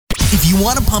If you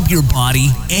want to pump your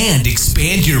body and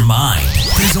expand your mind,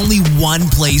 there's only one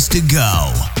place to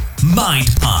go. Mind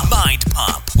Pump. Mind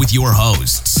Pump with your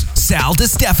hosts, Sal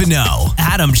DiStefano,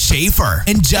 Adam Schafer,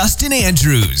 and Justin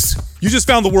Andrews. You just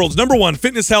found the world's #1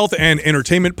 fitness, health, and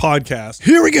entertainment podcast.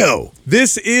 Here we go.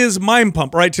 This is Mind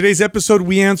Pump. All right, today's episode,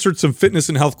 we answered some fitness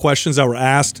and health questions that were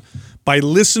asked by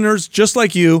listeners just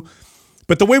like you.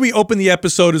 But the way we open the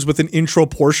episode is with an intro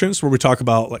portion, so where we talk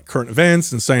about like current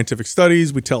events and scientific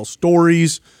studies. We tell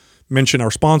stories, mention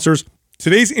our sponsors.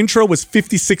 Today's intro was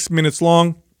 56 minutes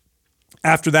long.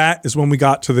 After that is when we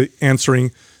got to the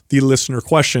answering the listener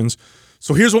questions.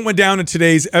 So here's what went down in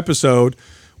today's episode.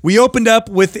 We opened up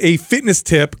with a fitness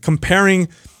tip comparing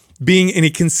being in a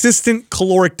consistent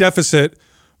caloric deficit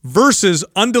versus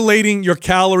undulating your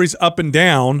calories up and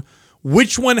down.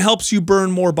 Which one helps you burn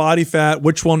more body fat?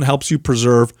 Which one helps you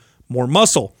preserve more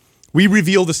muscle? We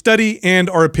reveal the study and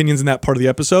our opinions in that part of the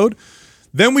episode.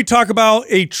 Then we talk about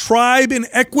a tribe in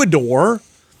Ecuador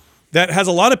that has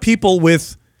a lot of people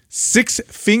with 6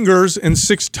 fingers and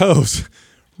 6 toes.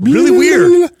 Really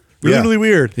weird. Really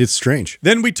weird. It's strange.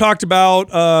 Then we talked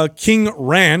about King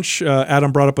Ranch.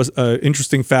 Adam brought up an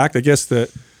interesting fact. I guess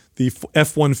that the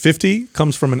F-150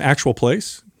 comes from an actual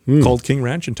place called King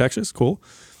Ranch in Texas. Cool.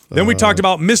 Then we talked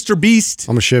about Mr. Beast.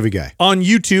 I'm a Chevy guy. On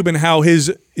YouTube and how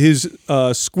his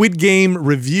Squid Game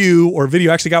review or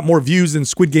video actually got more views than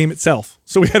Squid Game itself.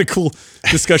 So we had a cool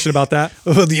discussion about that.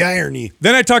 Oh, the irony.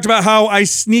 Then I talked about how I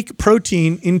sneak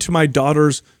protein into my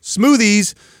daughter's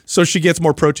smoothies so she gets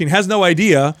more protein. Has no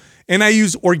idea. And I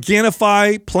use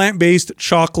Organifi plant-based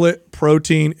chocolate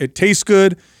protein. It tastes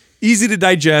good, easy to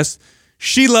digest.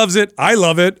 She loves it. I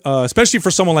love it, especially for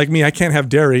someone like me. I can't have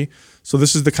dairy. So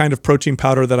this is the kind of protein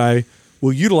powder that I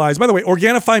will utilize. By the way,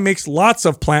 Organifi makes lots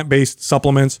of plant-based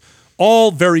supplements,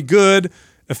 all very good,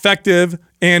 effective,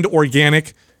 and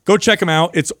organic. Go check them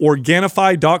out. It's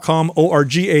Organifi.com,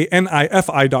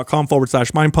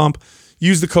 Organifi.com/mindpump.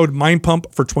 Use the code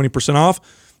mindpump for 20% off.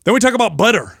 Then we talk about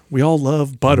butter. We all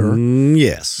love butter.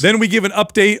 Yes. Then we give an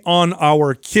update on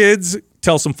our kids,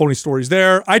 tell some funny stories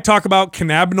there. I talk about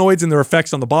cannabinoids and their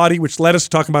effects on the body, which led us to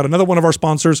talk about another one of our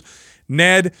sponsors,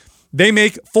 Ned. They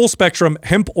make full spectrum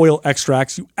hemp oil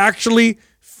extracts. You actually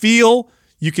feel,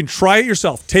 you can try it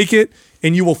yourself. Take it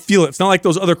and you will feel it. It's not like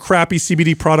those other crappy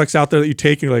CBD products out there that you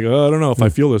take and you're like, oh, I don't know if I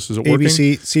feel this. Is it working?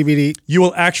 ABC, CBD. You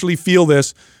will actually feel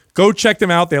this. Go check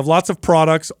them out. They have lots of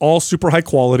products, all super high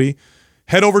quality.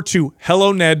 Head over to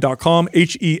helloned.com,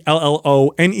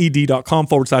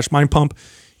 HELLONED.com/mindpump.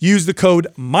 Use the code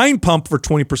mindpump for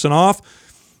 20% off.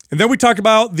 And then we talk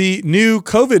about the new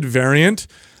COVID variant.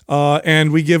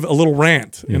 And we give a little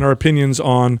rant in our opinions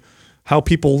on how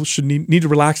people should need to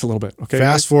relax a little bit. Okay.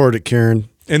 Fast forward it, Karen.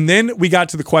 And then we got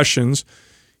to the questions.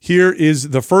 Here is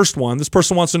the first one. This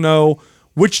person wants to know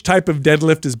which type of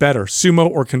deadlift is better, sumo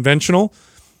or conventional.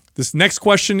 This next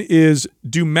question is,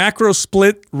 do macro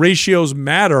split ratios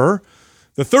matter?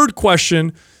 The third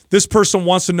question, this person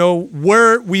wants to know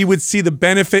where we would see the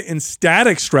benefit in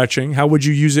static stretching. How would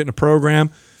you use it in a program?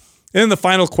 And then the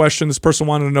final question, this person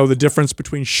wanted to know the difference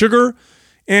between sugar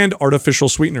and artificial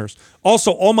sweeteners.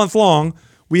 Also, all month long,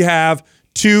 we have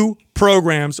 2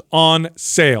 programs on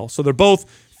sale. So they're both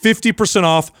 50%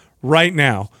 off right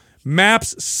now.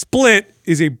 MAPS Split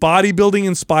is a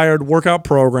bodybuilding-inspired workout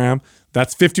program.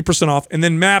 That's 50% off. And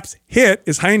then MAPS HIT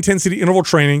is high-intensity interval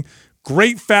training,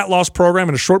 great fat loss program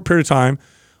in a short period of time.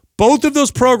 Both of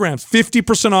those programs,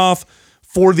 50% off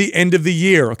for the end of the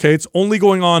year, okay? It's only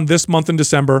going on this month in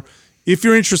December. If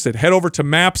you're interested, head over to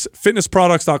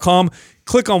mapsfitnessproducts.com,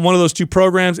 click on one of those 2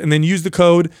 programs, and then use the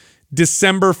code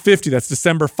December50. That's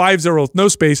December50 with no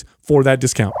space for that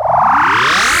discount.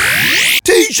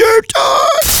 T-shirt time!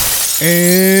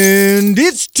 And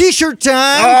it's T-shirt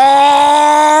time.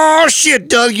 Oh, shit,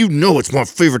 Doug. You know it's my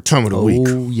favorite time of the week.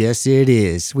 Oh, yes, it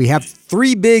is. We have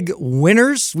 3 big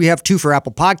winners. We have 2 for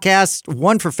Apple Podcasts,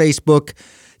 1 for Facebook.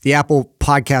 The Apple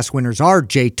Podcast winners are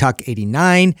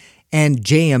JTuck89 and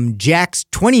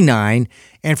JMJax29.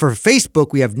 And for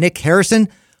Facebook, we have Nick Harrison.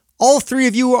 All 3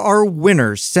 of you are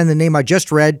winners. Send the name I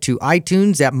just read to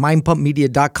iTunes at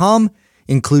mindpumpmedia.com.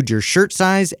 Include your shirt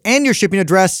size and your shipping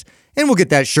address, and we'll get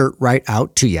that shirt right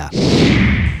out to you.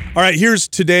 All right, here's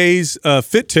today's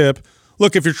fit tip.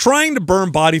 Look, if you're trying to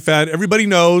burn body fat, everybody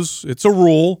knows it's a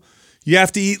rule. You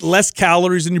have to eat less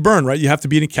calories than you burn, right? You have to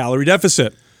be in a calorie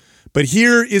deficit. But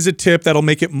here is a tip that'll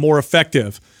make it more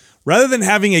effective. Rather than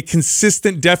having a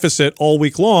consistent deficit all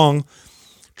week long,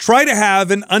 try to have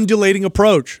an undulating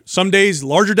approach. Some days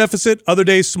larger deficit, other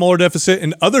days smaller deficit,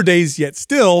 and other days yet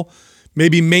still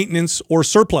maybe maintenance or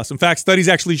surplus. In fact, studies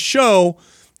actually show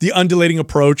the undulating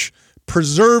approach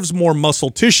preserves more muscle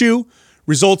tissue,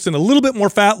 results in a little bit more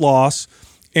fat loss,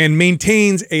 and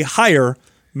maintains a higher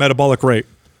metabolic rate.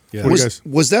 Yeah. What do you guys-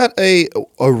 Was that a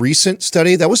recent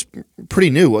study? That was pretty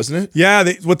new, wasn't it? Yeah,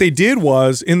 what they did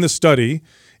was in the study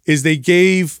is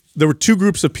there were two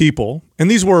groups of people,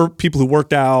 and these were people who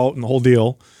worked out and the whole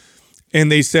deal. And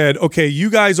they said, okay, you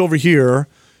guys over here,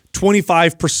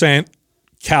 25%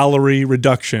 calorie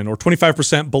reduction or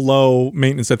 25% below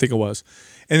maintenance, I think it was.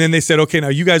 And then they said, okay, now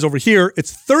you guys over here,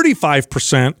 it's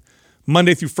 35%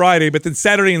 Monday through Friday, but then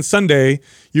Saturday and Sunday,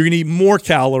 you're going to eat more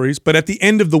calories. But at the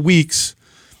end of the weeks,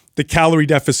 the calorie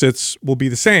deficits will be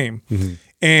the same. Mm-hmm.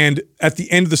 And at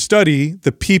the end of the study,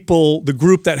 the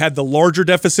group that had the larger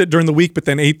deficit during the week, but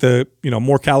then ate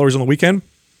more calories on the weekend,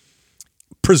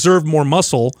 preserved more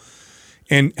muscle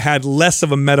and had less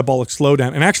of a metabolic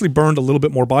slowdown and actually burned a little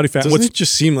bit more body fat. Doesn't it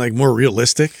just seem like more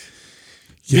realistic?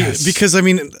 Yes. Because,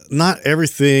 not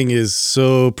everything is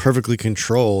so perfectly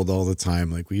controlled all the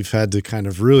time. Like, we've had to kind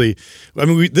of really,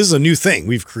 this is a new thing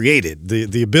we've created,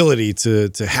 the ability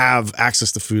to have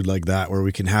access to food like that, where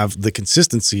we can have the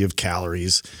consistency of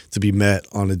calories to be met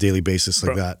on a daily basis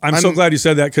like that. I'm so glad you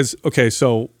said that because, okay,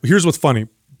 so here's what's funny.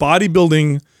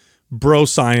 Bodybuilding bro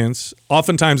science,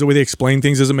 oftentimes the way they explain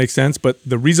things doesn't make sense, but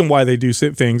the reason why they do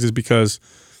things is because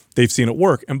they've seen it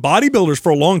work. And bodybuilders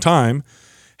for a long time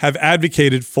have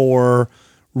advocated for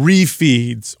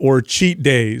refeeds or cheat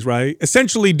days, right?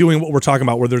 Essentially doing what we're talking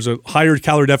about, where there's a higher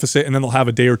calorie deficit and then they'll have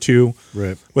a day or two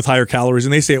with higher calories,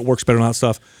 and they say it works better on that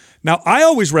stuff. Now, I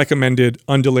always recommended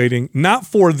undulating, not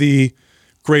for the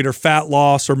greater fat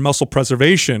loss or muscle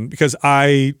preservation, because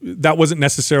that wasn't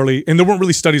necessarily, and there weren't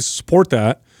really studies to support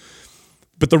that.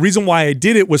 But the reason why I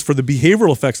did it was for the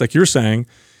behavioral effects, like you're saying,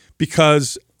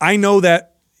 because I know that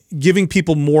giving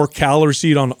people more calories to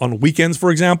eat on weekends,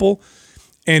 for example,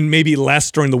 and maybe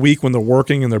less during the week when they're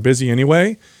working and they're busy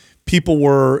anyway,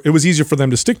 it was easier for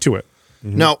them to stick to it.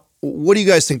 Mm-hmm. Now, what do you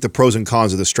guys think the pros and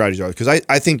cons of this strategy are? Because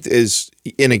I think is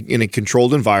in a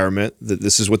controlled environment, that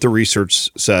this is what the research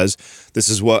says. This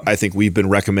is what I think we've been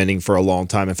recommending for a long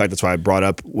time. In fact, that's why I brought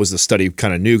up was the study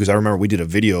kind of new, because I remember we did a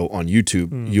video on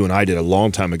YouTube. You and I did a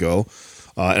long time ago.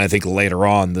 And I think later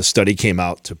on, the study came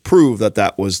out to prove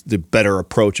that was the better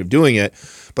approach of doing it.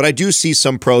 But I do see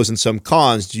some pros and some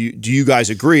cons. Do you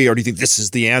guys agree, or do you think this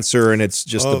is the answer and it's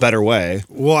just the better way?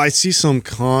 Well, I see some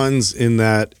cons in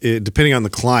that, depending on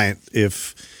the client,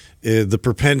 if the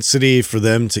propensity for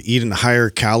them to eat in a higher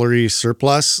calorie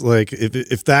surplus, like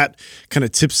if that kind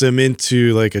of tips them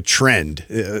into like a trend,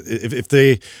 if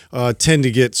they tend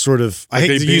to get sort of, I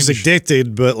hate to use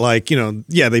addicted, but like,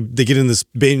 they get in this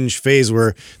binge phase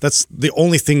where that's the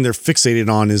only thing they're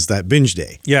fixated on is that binge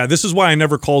day. Yeah, this is why I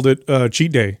never called it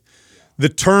cheat day. The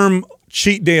term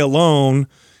cheat day alone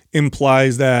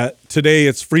implies that today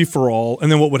it's free for all.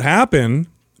 And then what would happen,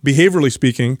 behaviorally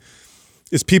speaking,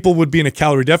 is people would be in a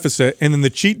calorie deficit, and then the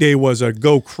cheat day was a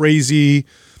go crazy,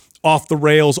 off the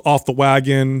rails, off the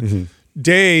wagon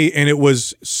day, and it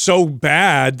was so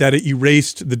bad that it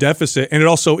erased the deficit, and it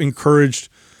also encouraged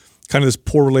kind of this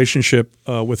poor relationship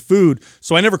with food.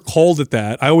 So I never called it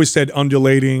that. I always said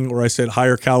undulating, or I said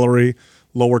higher calorie,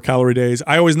 lower calorie days.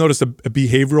 I always noticed a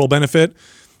behavioral benefit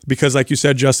because, like you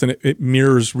said, Justin, it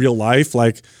mirrors real life.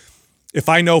 Like, if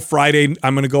I know Friday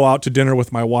I'm going to go out to dinner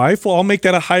with my wife, well, I'll make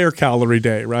that a higher calorie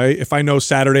day, right? If I know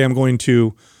Saturday I'm going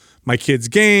to my kid's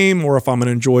game, or if I'm going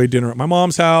to enjoy dinner at my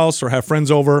mom's house or have friends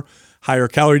over, higher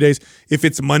calorie days. If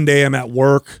it's Monday, I'm at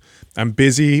work, I'm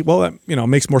busy, well, that, it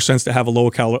makes more sense to have a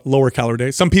lower calorie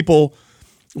day. Some people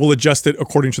will adjust it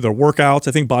according to their workouts.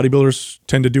 I think bodybuilders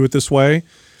tend to do it this way.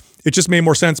 It just made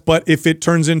more sense. But if it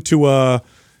turns into a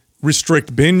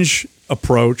restrict binge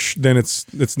approach, then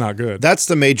it's not good. That's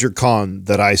the major con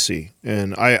that I see,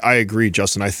 and I agree,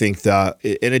 Justin. I think that,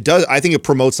 and it does. I think it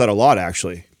promotes that a lot,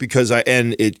 actually, because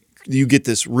you get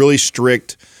this really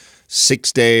strict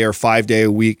 6-day or 5-day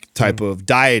a week type of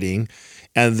dieting,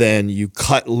 and then you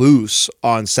cut loose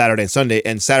on Saturday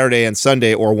and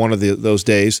Sunday, or one of those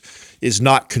days, is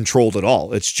not controlled at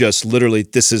all. It's just literally,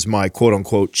 this is my quote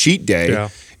unquote cheat day. Yeah.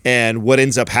 And what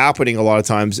ends up happening a lot of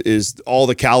times is all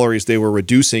the calories they were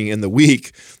reducing in the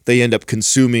week, they end up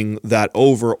consuming that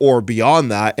over or beyond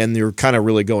that, and they're kind of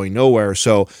really going nowhere.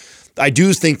 So I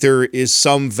do think there is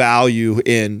some value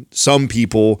in some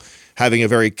people having a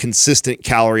very consistent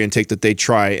calorie intake that they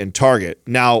try and target.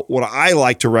 Now, what I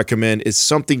like to recommend is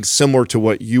something similar to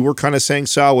what you were kind of saying,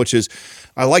 Sal, which is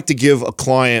I like to give a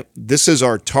client, this is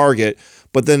our target,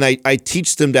 But then I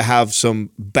teach them to have some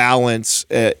balance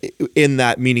in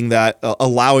that, meaning that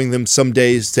allowing them some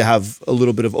days to have a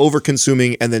little bit of over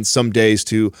consuming and then some days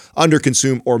to under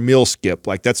consume or meal skip.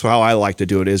 Like that's how I like to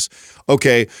do it is,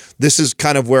 okay, this is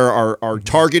kind of where our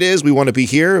target is. We want to be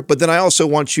here, but then I also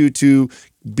want you to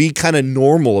be kind of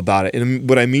normal about it. And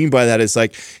what I mean by that is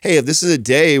like, hey, if this is a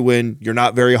day when you're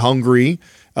not very hungry,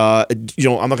 I'm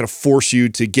not going to force you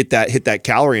to hit that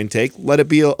calorie intake. Let it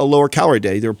be a lower calorie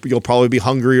day. You'll probably be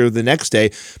hungrier the next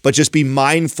day, but just be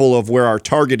mindful of where our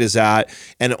target is at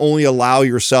and only allow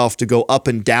yourself to go up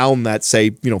and down that, say,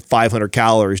 500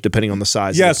 calories, depending on the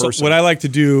size of the person. So what I like to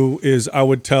do is I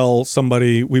would tell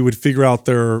somebody, we would figure out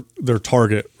their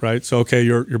target, right? So, okay,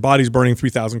 your body's burning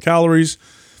 3,000 calories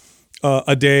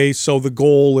a day. So the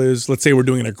goal is, let's say we're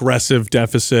doing an aggressive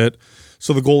deficit.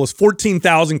 So the goal is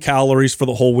 14,000 calories for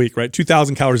the whole week, right?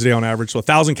 2,000 calories a day on average. So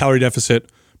 1,000 calorie deficit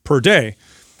per day.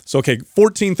 So, okay,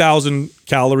 14,000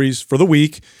 calories for the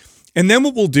week. And then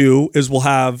what we'll do is we'll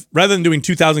have, rather than doing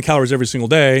 2,000 calories every single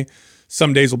day,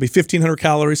 some days will be 1,500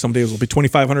 calories, some days will be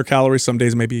 2,500 calories, some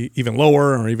days maybe even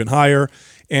lower or even higher.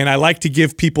 And I like to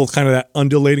give people kind of that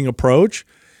undulating approach.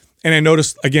 And I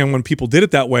noticed, again, when people did it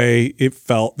that way, it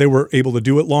felt they were able to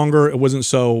do it longer. It wasn't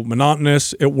so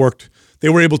monotonous. It worked. They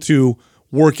were able to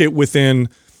work it within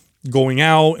going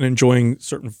out and enjoying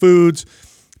certain foods.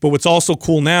 But what's also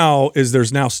cool now is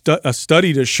there's now a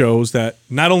study that shows that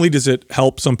not only does it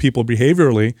help some people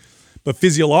behaviorally, but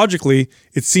physiologically,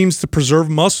 it seems to preserve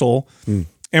muscle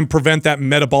and prevent that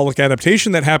metabolic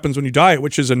adaptation that happens when you diet,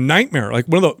 which is a nightmare. Like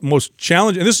one of the most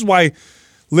challenging, and this is why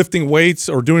lifting weights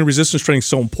or doing resistance training is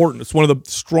so important. It's one of the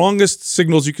strongest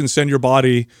signals you can send your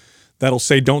body that'll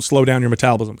say don't slow down your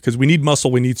metabolism, because we need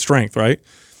muscle, we need strength, right?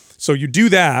 So you do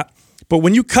that, but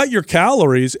when you cut your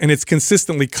calories and it's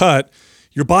consistently cut,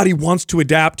 your body wants to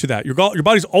adapt to that. Your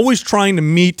body's always trying to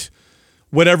meet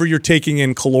whatever you're taking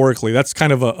in calorically. That's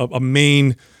kind of a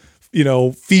main,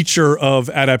 feature of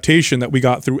adaptation that we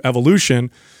got through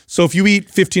evolution. So if you eat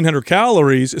 1,500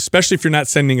 calories, especially if you're not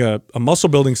sending a muscle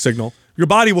building signal, your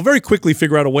body will very quickly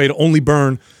figure out a way to only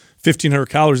burn 1,500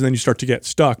 calories, and then you start to get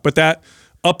stuck. But that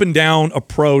up and down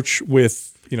approach with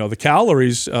the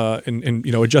calories and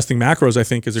adjusting macros, I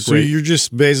think, is a great. So you're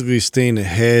just basically staying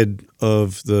ahead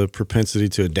of the propensity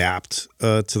to adapt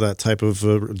to that type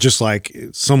of just like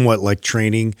somewhat like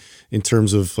training in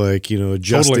terms of like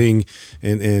adjusting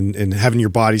and having your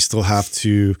body still have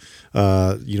to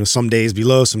some days be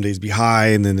low, some days be high,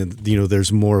 and then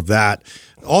there's more of that.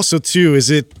 Also, too, is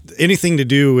it anything to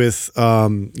do with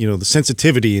the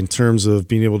sensitivity in terms of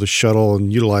being able to shuttle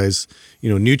and utilize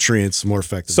nutrients more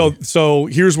effectively? So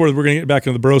here's where we're going to get back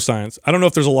into the bro science. I don't know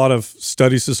if there's a lot of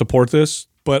studies to support this,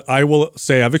 but I will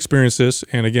say I've experienced this,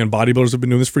 and again, bodybuilders have been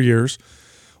doing this for years,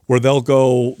 where they'll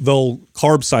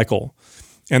carb cycle,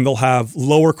 and they'll have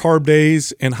lower carb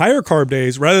days and higher carb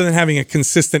days rather than having a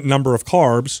consistent number of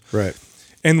carbs. Right.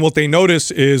 And what they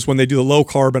notice is when they do the low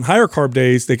carb and higher carb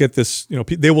days, they get this,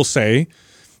 they will say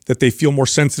that they feel more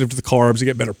sensitive to the carbs, they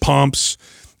get better pumps.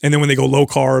 And then when they go low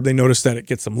carb, they notice that it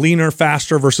gets them leaner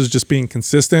faster versus just being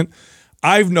consistent.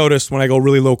 I've noticed when I go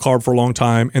really low carb for a long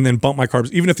time and then bump my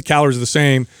carbs, even if the calories are the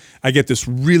same, I get this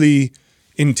really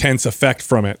intense effect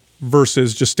from it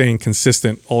versus just staying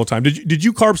consistent all the time. Did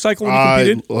you carb cycle when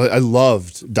you competed? I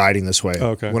loved dieting this way.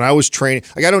 Okay. When I was training,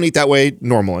 I don't eat that way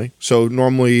normally. So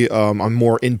normally I'm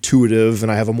more intuitive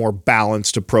and I have a more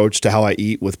balanced approach to how I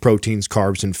eat with proteins,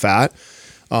 carbs, and fat.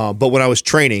 But when I was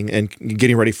training and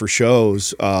getting ready for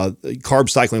shows, carb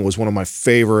cycling was one of my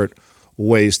favorite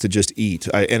ways to just eat.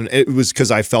 And it was because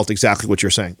I felt exactly what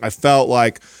you're saying. I felt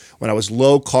like when I was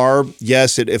low carb,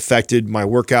 yes, it affected my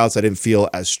workouts. I didn't feel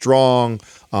as strong,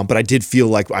 but I did feel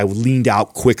like I leaned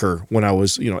out quicker when I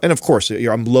was, and of course,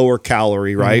 I'm lower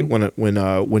calorie, right?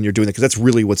 Mm-hmm. When you're doing that, because that's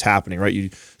really what's happening, right? You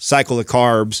cycle the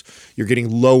carbs, you're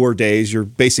getting lower days. You're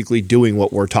basically doing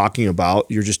what we're talking about.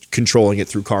 You're just controlling it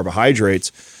through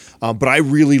carbohydrates. But I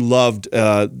really loved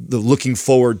the looking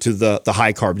forward to the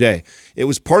high carb day. It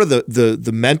was part of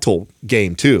the mental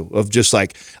game too, of just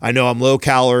like, I know I'm low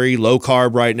calorie, low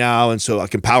carb right now, and so I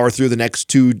can power through the next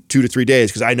two to 3 days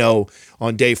because I know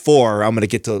on day 4 I'm going to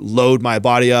get to load my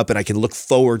body up and I can look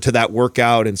forward to that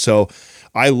workout. And so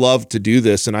I love to do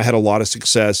this, and I had a lot of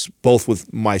success both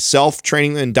with myself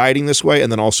training and dieting this way,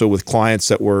 and then also with clients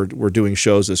that were doing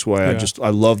shows this way. Yeah. I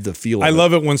love the feel of it. I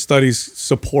love it when studies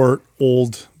support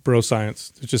old bro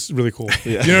science. It's just really cool.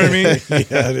 Yeah. You know what I mean?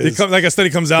 Yeah, it is. Like a study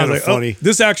comes out, like, funny.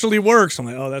 This actually works. I'm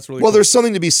like, that's really cool. There's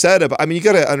something to be said about, you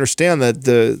got to understand that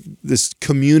this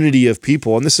community of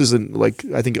people, and this isn't like,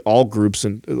 I think all groups,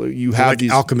 and you have have like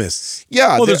these alchemists.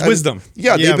 Yeah, Well, there's I mean, wisdom.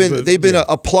 Yeah, Yeah, they've been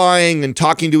applying and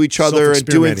talking to each other and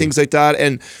doing Self-experimenting. things like that.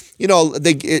 And you know,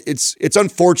 it's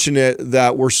unfortunate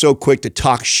that we're so quick to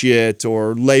talk shit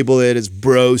or label it as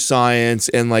bro science,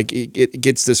 and like it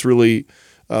gets this really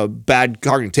bad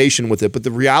connotation with it. But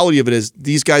the reality of it is,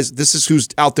 these guys, this is who's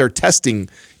out there testing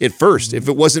it first. If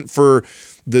it wasn't for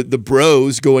the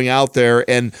bros going out there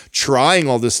and trying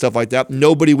all this stuff like that,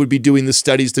 nobody would be doing the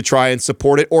studies to try and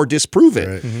support it or disprove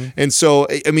it. Right. And so,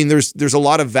 I mean, there's a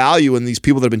lot of value in these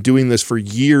people that have been doing this for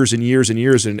years and years and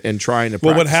years and trying to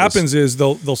Well, what practice happens is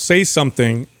they'll say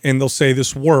something and they'll say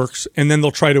this works, and then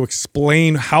they'll try to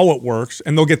explain how it works,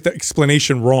 and they'll get the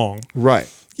explanation wrong, this. Right.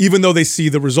 even though they see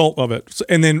the result of it. So,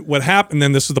 and then what happened?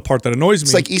 Then this is the part that annoys me.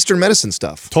 It's like Eastern medicine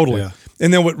stuff. Totally. Yeah.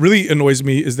 And then what really annoys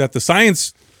me is that the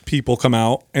science people come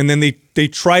out and then they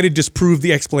try to disprove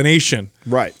the explanation,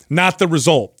 Right. not the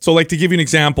result. So, like, to give you an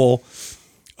example,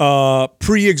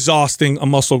 pre-exhausting a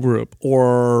muscle group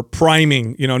or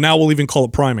priming, now we'll even call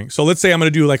it priming. So let's say I'm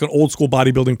going to do like an old school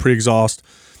bodybuilding pre-exhaust,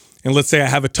 and let's say I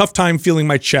have a tough time feeling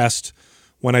my chest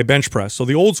when I bench press. So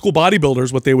the old school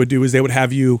bodybuilders, what they would do is they would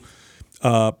have you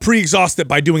pre-exhaust it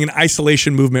by doing an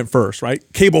isolation movement first, right?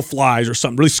 Cable flies or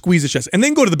something, really squeeze the chest, and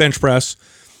then go to the bench press,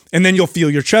 and then you'll feel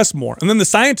your chest more. And then the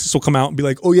scientists will come out and be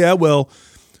like, oh yeah, well,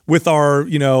 with our,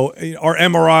 our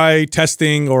MRI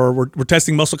testing, or we're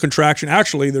testing muscle contraction,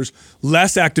 actually there's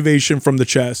less activation from the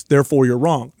chest, therefore you're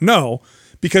wrong. No,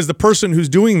 because the person who's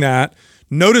doing that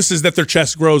notices that their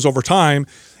chest grows over time.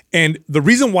 And the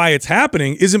reason why it's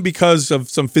happening isn't because of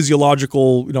some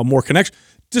physiological, more connection,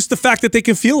 just the fact that they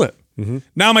can feel it.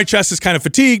 Now my chest is kind of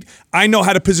fatigued. I know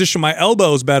how to position my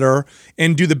elbows better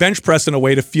and do the bench press in a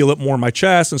way to feel it more in my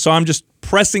chest. And so I'm just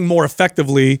pressing more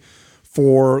effectively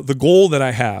for the goal that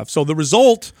I have. So the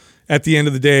result at the end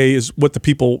of the day is what the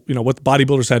people, what the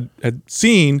bodybuilders had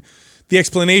seen. The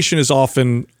explanation is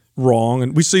often wrong.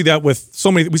 And we see that with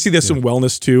we see this in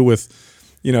wellness too, with,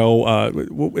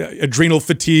 adrenal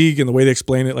fatigue and the way they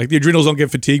explain it. Like, the adrenals don't get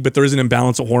fatigued, but there is an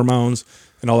imbalance of hormones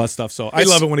and all that stuff. So I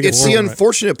love it when it gets It's the hormone right.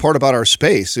 unfortunate part about our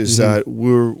space is that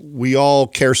we all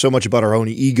care so much about our own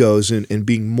egos and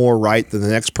being more right than the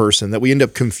next person that we end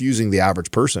up confusing the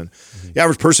average person. The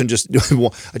average person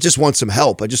I just want some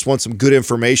help. I just want some good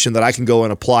information that I can go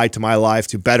and apply to my life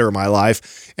to better my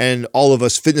life. And all of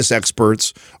us fitness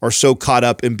experts are so caught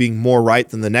up in being more right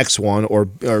than the next one, or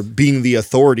being the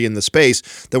authority in the space,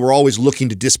 that we're always looking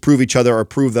to disprove each other or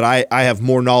prove that I have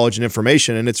more knowledge and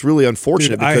information. And it's really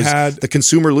unfortunate because the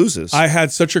consumer loses. I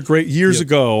had such a great years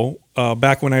ago,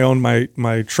 back when I owned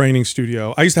my training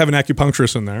studio. I used to have an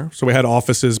acupuncturist in there. So we had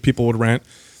offices people would rent.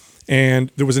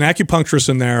 And there was an acupuncturist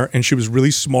in there, and she was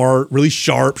really smart, really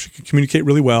sharp. She could communicate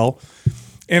really well.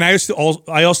 And I used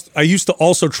to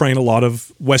also train a lot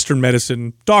of Western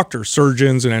medicine doctors,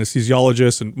 surgeons, and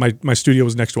anesthesiologists. And my studio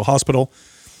was next to a hospital.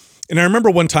 And I remember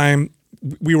one time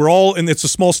we were all in. It's a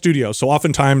small studio, so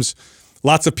oftentimes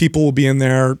lots of people will be in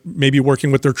there, maybe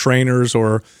working with their trainers,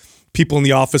 or people in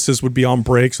the offices would be on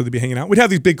break, so they'd be hanging out. We'd have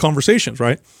these big conversations,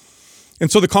 right?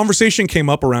 And so the conversation came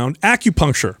up around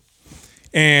acupuncture.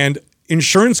 And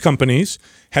insurance companies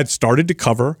had started to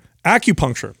cover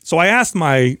acupuncture. So I asked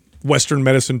my Western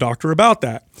medicine doctor about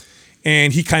that.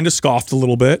 And he kind of scoffed a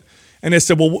little bit. And I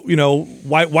said, well,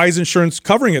 why is insurance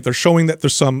covering it? They're showing that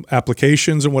there's some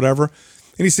applications and whatever.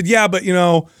 And he said, yeah, but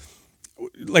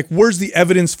like, where's the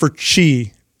evidence for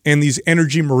qi and these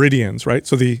energy meridians, right?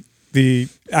 So the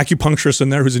acupuncturist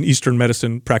in there, who's an Eastern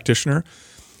medicine practitioner,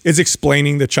 is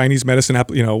explaining the Chinese medicine,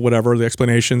 whatever, the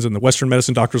explanations, and the Western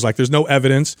medicine doctor's like, there's no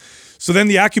evidence. So then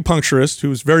the acupuncturist, who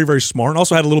was very, very smart and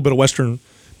also had a little bit of Western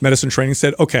medicine training,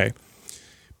 said, okay,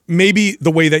 maybe the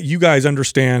way that you guys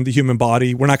understand the human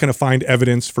body, we're not going to find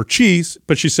evidence for qi.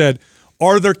 But she said,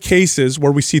 are there cases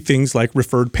where we see things like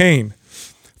referred pain?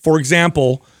 For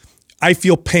example, I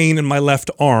feel pain in my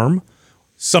left arm.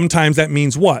 Sometimes that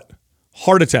means what?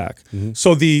 Heart attack.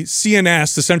 So the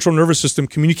CNS, the central nervous system,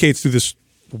 communicates through this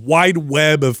wide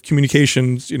web of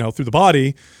communications, through the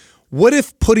body. What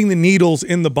if putting the needles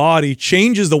in the body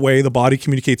changes the way the body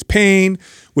communicates pain,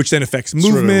 which then affects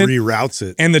movement? Sort of reroutes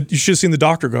it. And you should have seen the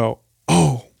doctor go,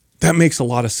 oh, that makes a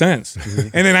lot of sense.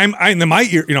 And then and then my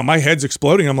ear, my head's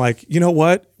exploding. I'm like, you know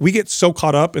what? We get so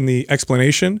caught up in the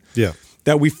explanation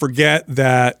that we forget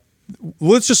that,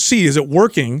 let's just see, is it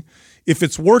working? If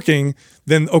it's working,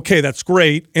 then okay, that's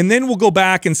great. And then we'll go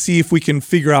back and see if we can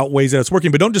figure out ways that it's working.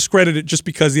 But don't discredit it just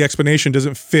because the explanation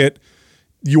doesn't fit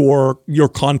your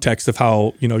context of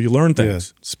how you learn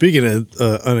things. Yeah. Speaking of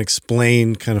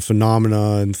unexplained kind of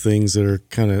phenomena and things that are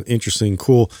kind of interesting,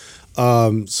 cool.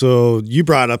 So you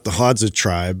brought up the Hadza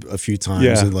tribe a few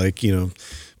times, and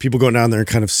people going down there and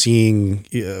kind of seeing,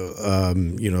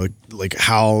 like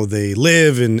how they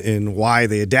live and why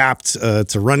they adapt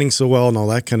to running so well and all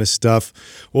that kind of stuff.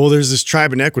 Well, there's this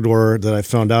tribe in Ecuador that I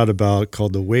found out about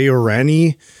called the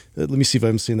Wayorani. Let me see if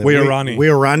I'm saying that.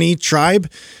 Wayorani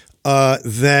tribe.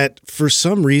 That for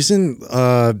some reason,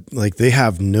 like they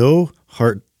have no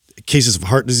cases of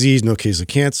heart disease, no cases of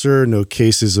cancer, no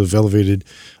cases of elevated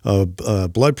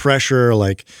blood pressure,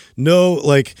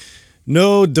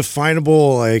 no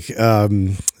definable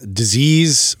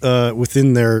disease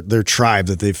within their tribe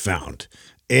that they've found.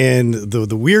 And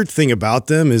the weird thing about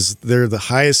them is they're the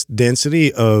highest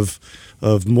density of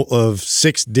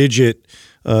 6-digit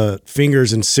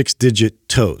fingers and 6-digit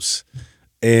toes.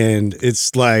 And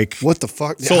it's like, what the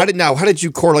fuck? So, how did you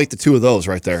correlate the two of those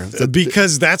right there?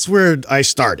 Because that's where I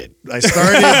started.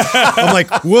 I'm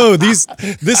like, whoa, this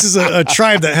is a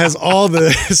tribe that has all the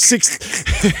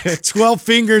 12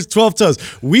 fingers, 12 toes.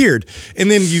 Weird. And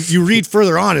then you read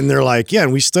further on and they're like, yeah,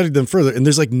 and we studied them further and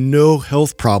there's like no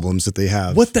health problems that they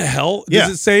have. What the hell? Does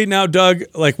it say now, Doug,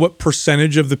 like what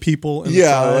percentage of the people in the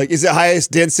tribe? Like is it highest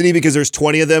density because there's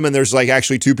 20 of them and there's like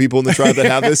actually 2 people in the tribe that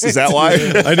have this? Is that why?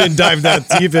 I didn't dive that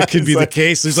deep. That could be the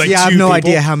case. There's like 2 I have no people.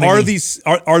 idea how many.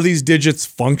 Are these digits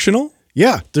functional?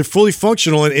 Yeah, they're fully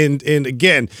functional, and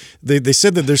again, they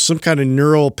said that there's some kind of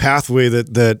neural pathway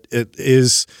that it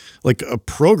is like a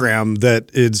program that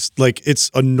is like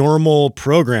it's a normal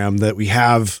program that we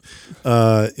have, in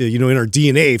our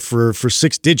DNA for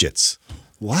 6 digits.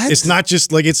 What? It's not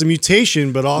just like it's a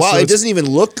mutation, but also it doesn't even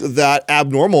look that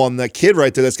abnormal on that kid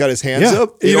right there that's got his hands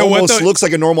up. It almost looks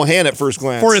like a normal hand at first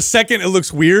glance. For a second, it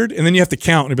looks weird, and then you have to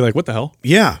count and be like, "What the hell?"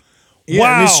 Yeah. Yeah,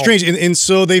 wow, and it's strange, and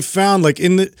so they found like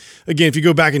again, if you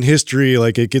go back in history,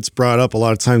 like it gets brought up a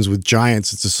lot of times with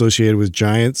giants. It's associated with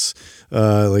giants,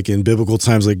 like in biblical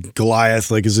times, like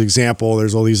Goliath, like as an example.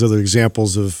 There's all these other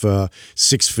examples of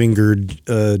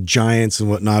 6-fingered giants and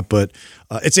whatnot. But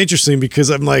it's interesting because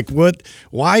I'm like, what?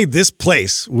 Why this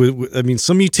place? I mean,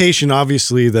 some mutation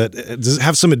obviously that does it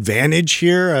have some advantage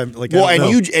here.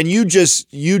 You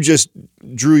just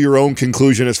drew your own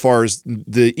conclusion as far as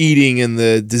the eating and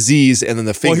the disease and then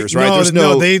the fingers,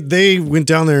 right? They went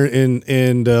down there and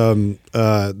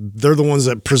they're the ones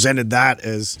that presented that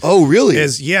as. Oh, really?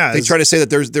 They try to say that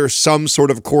there's some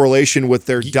sort of correlation with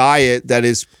their diet that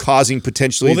is causing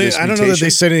potentially this mutation. I don't know that they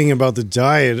said anything about the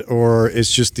diet or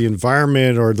it's just the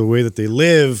environment or the way that they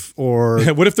live or.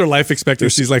 What if their life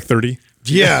expectancy is like 30?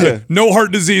 Yeah. No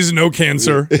heart disease, no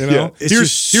cancer. You know?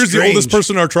 Here's the oldest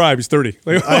person in our tribe. He's 30.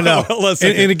 Like, I know.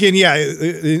 And again,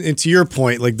 and to your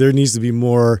point, like there needs to be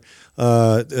more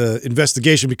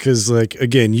investigation because, like,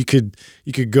 again, you could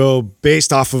go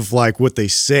based off of like what they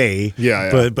say.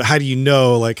 But how do you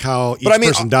know like how each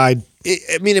person died?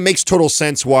 It makes total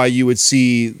sense why you would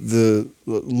see the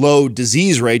low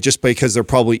disease rate just because they're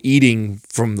probably eating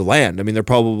from the land. I mean, they're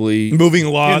probably moving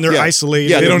a lot. And they're isolated.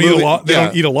 Yeah, they don't eat a lot. They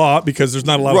don't eat a lot because there's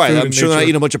not a lot of food. I'm sure they're not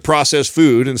eating a bunch of processed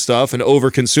food and stuff and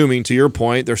over consuming. To your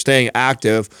point, they're staying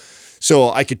active.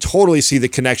 So I could totally see the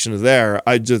connection there.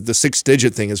 The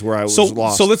 6-digit thing is where I was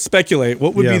lost. So let's speculate.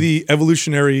 What would be the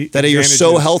evolutionary that you're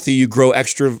so healthy you grow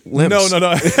extra limbs? No.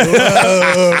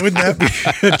 Wouldn't that be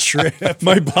a trip?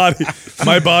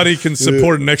 My body can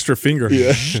support an extra finger.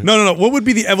 Yeah. No. What would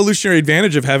be the evolutionary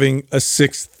advantage of having a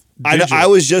 6th digit? I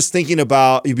was just thinking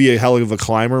about you'd be a hell of a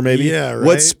climber, maybe. Yeah, right.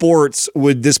 What sports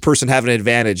would this person have an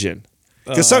advantage in?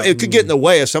 Because it could get in the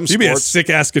way of some sports. You'd be a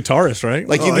sick-ass guitarist, right?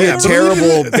 Like you'd be a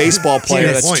terrible baseball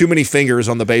player that's too many fingers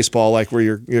on the baseball, like where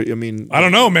you're I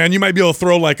don't know, man. You might be able to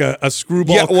throw like a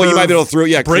screwball. Yeah, well, you might be able to throw,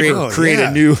 create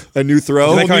a new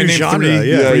throw. Like how I named genre,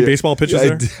 three baseball pitches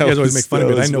there? You guys always make fun of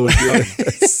it. I know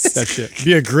that shit.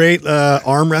 Be a great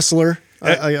arm wrestler.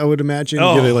 I would imagine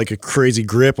get a crazy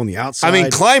grip on the outside. I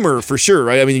mean, climber for sure,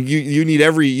 right? I mean, you need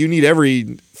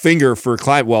every finger for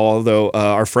climb. Well, although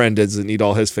our friend doesn't need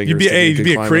all his fingers. You'd be a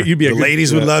the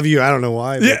ladies would love you. I don't know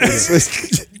why. But,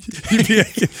 you'd be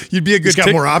a good. He's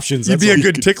got more options. You'd be a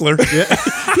good tickler.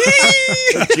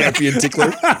 Champion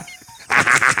tickler.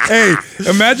 Hey,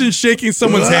 imagine shaking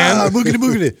someone's hand.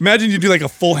 Boogity. Imagine you do like a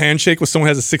full handshake with someone who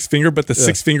has a 6 finger, but the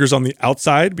 6 fingers on the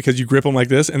outside because you grip them like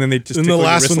this, and then they just. And the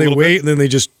last one they wait, and then they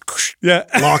just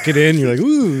lock it in. You're like,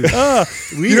 ooh,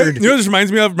 weird. You know what this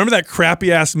reminds me of? Remember that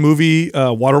crappy ass movie,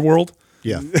 Waterworld?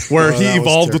 Yeah, where he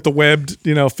evolved with the webbed,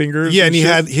 fingers. Yeah, and he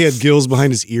had gills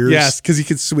behind his ears. Yes, because he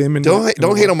could swim. And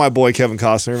don't hate on my boy Kevin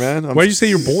Costner, man. Why do you say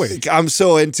your boy? I'm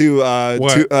so into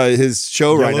his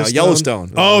show right now,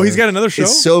 Yellowstone. Oh, he's got another show.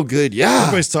 It's so good. Yeah,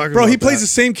 everybody's talking. Bro, about he plays the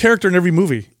same character in every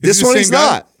movie. This one he's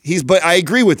not. But I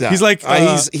agree with that. He's like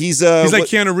he's like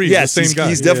Keanu Reeves, yes, the same guy.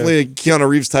 He's definitely a Keanu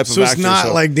Reeves type of So actor. it's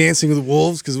not like Dancing with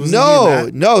Wolves because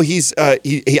no. He's I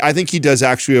think he does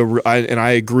actually, and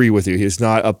I agree with you. He's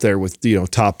not up there with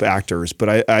top actors,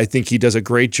 but I think he does a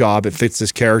great job. It fits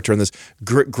this character in this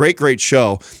great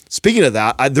show. Speaking of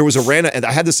that, there was a rant, and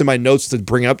I had this in my notes to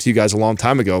bring up to you guys a long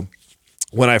time ago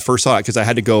when I first saw it because I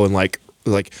had to go and like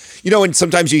and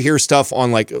sometimes you hear stuff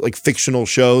on like fictional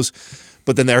shows.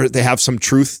 But then they have some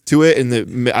truth to it,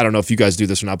 and I don't know if you guys do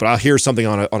this or not. But I'll hear something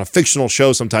on a fictional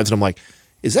show sometimes, and I'm like,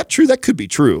 "Is that true? That could be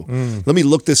true. Let me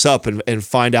look this up and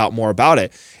find out more about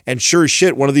it." And sure as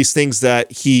shit, one of these things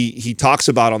that he talks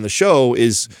about on the show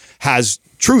has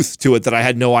truth to it that I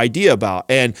had no idea about.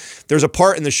 And there's a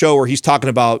part in the show where he's talking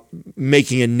about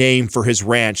making a name for his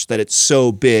ranch that it's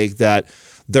so big that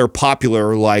they're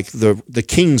popular, like the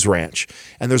King's Ranch.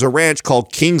 And there's a ranch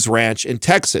called King's Ranch in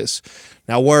Texas.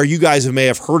 Now, where you guys may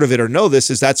have heard of it or know this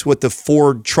is that's what the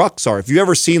Ford trucks are. If you've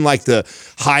ever seen like the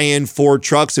high-end Ford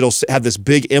trucks, it'll have this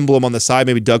big emblem on the side.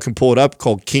 Maybe Doug can pull it up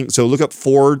called King. So look up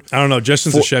Ford. I don't know.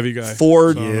 Justin's a Chevy guy.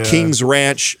 Ford King's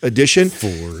Ranch Edition.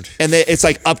 Ford. And it's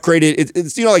like upgraded.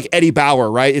 It's like Eddie Bauer,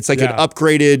 right? It's like an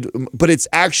upgraded, but it's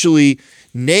actually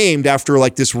named after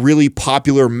like this really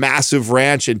popular massive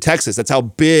ranch in Texas. That's how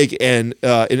big and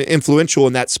influential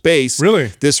in that space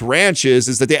this ranch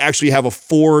is that they actually have a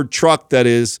Ford truck that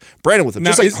is branded with them.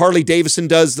 Now, just like Harley Davidson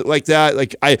does like that.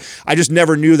 Like I just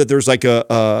never knew that there's like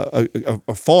a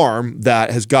farm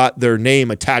that has got their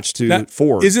name attached to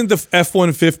Ford. Isn't the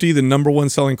F-150 the number one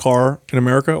selling car in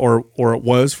America, or it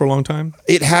was for a long time?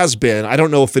 It has been. I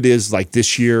don't know if it is like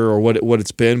this year or what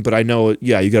it's been, but I know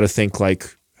you got to think like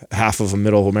half of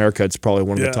middle America, it's probably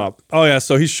one of the top. Oh yeah,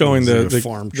 so he's showing the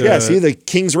farm. See the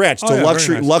King's Ranch. It's a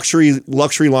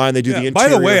luxury line. They do the interior. By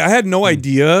the way, I had no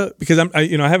idea because I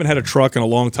haven't had a truck in a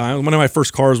long time. One of my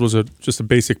first cars was just a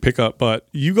basic pickup, but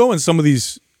you go in some of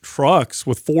these trucks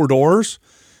with 4 doors.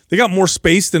 They got more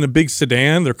space than a big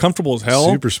sedan. They're comfortable as hell.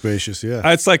 Super spacious, yeah.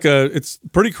 It's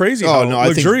pretty crazy. Oh no, I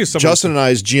think luxurious Justin and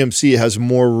I's GMC has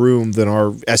more room than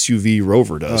our SUV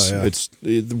Rover does. It's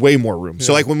way more room.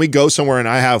 So like when we go somewhere and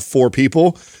I have 4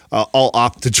 people, I'll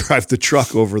opt to drive the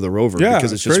truck over the Rover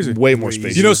because it's just crazy. Way more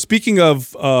space. Speaking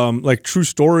of like true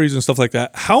stories and stuff like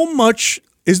that, how much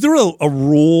is there a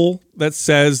rule that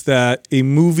says that a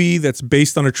movie that's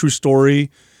based on a true story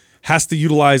has to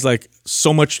utilize like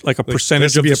so much, like a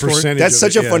percentage of the story? That's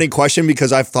such a funny question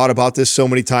because I've thought about this so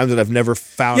many times that I've never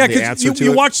found the answer to it.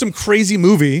 You watch some crazy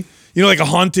movie, like a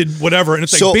haunted whatever, and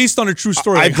it's like based on a true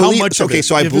story. Like how much of it?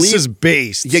 So I believe this is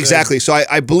based. Exactly. So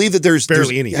I believe that there's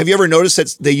barely any. Have you ever noticed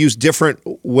that they use different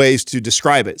ways to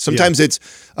describe it? Sometimes it's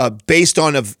based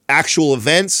on actual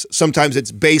events. Sometimes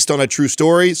it's based on a true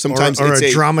story. Sometimes it's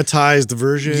a dramatized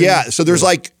version. Yeah. So there's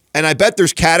and I bet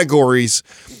there's categories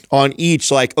on each,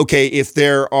 like, okay, if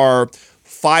there are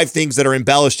 5 things that are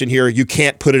embellished in here, you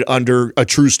can't put it under a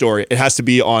true story. It has to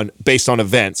be based on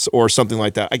events or something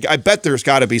like that. I bet there's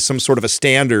got to be some sort of a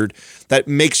standard that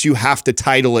makes you have to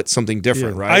title it something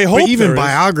different, right? I hope but even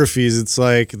biographies, it's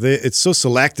like it's so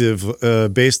selective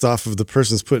based off of the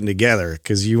person's putting together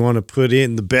because you want to put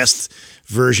in the best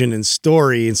version and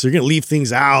story, and so you're going to leave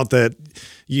things out that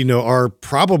are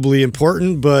probably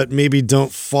important, but maybe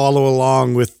don't follow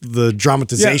along with the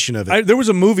dramatization of it. There was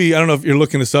a movie, I don't know if you're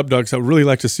looking this up, Doug, so I'd really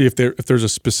like to see if there's a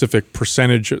specific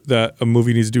percentage that a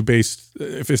movie needs to do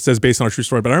if it says based on a true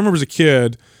story. But I remember as a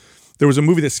kid, there was a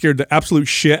movie that scared the absolute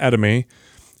shit out of me.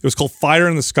 It was called Fire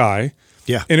in the Sky.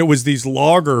 Yeah. And it was these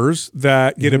loggers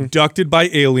that get abducted by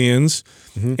aliens.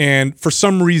 And for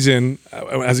some reason,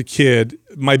 as a kid,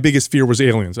 my biggest fear was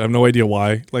aliens. I have no idea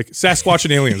why. Like Sasquatch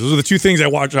and aliens. Those are the 2 things I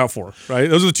watch out for, right?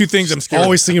 Those are the 2 things I'm scared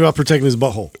Always thinking about protecting his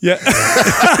butthole. Yeah.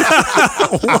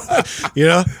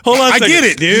 Hold on a second. I get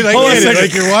it, dude. I get it.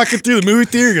 Like you're walking through the movie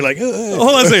theater, you're like,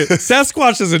 hold on a second.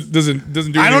 Sasquatch doesn't do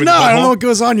anything. I don't know. I don't know what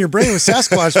goes on in your brain with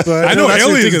Sasquatch, but I know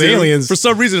aliens. For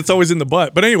some reason, it's always in the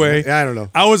butt. But anyway, I don't know.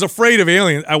 I was afraid of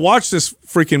aliens. I watched this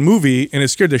freaking movie and it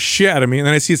scared the shit out of me. And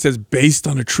then I see it says based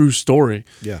on a true story.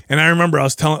 Yeah. And I remember I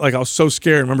was so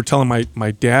scared. I remember telling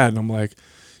my dad, and I'm like,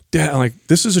 Dad,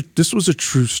 this was a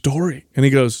true story. And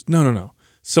he goes, No.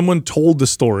 Someone told the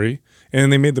story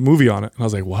and they made the movie on it. And I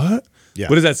was like, what? Yeah.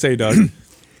 What does that say, Doug?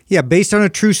 Yeah, based on a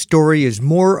true story is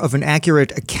more of an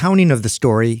accurate accounting of the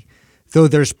story, though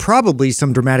there's probably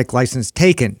some dramatic license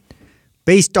taken.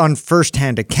 Based on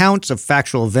first-hand accounts of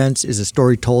factual events is a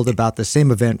story told about the same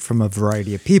event from a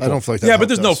variety of people. I don't feel like that. Yeah, but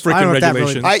there's no I don't know freaking if that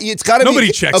really- regulation. It's got to be.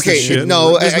 Nobody checks Okay, this shit.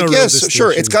 no, There's I no real guess sure.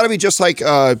 distinction. It's got to be just like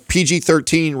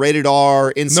PG-13, rated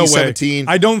R, No way. NC-17.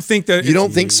 I don't think that. You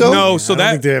don't think so? No. So I don't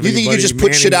that think they have You think you could anybody just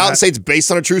put shit manning out that. and say it's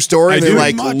based on a true story I and then do.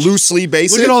 like Much. loosely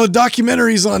base Look it? at all the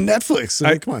documentaries on Netflix.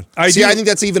 I mean, come on. See, I think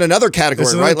that's even another category,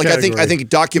 That's right? another Like I think category. No,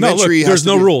 documentary. look, has there's to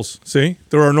no be- rules. See,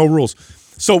 there are no rules.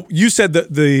 So you said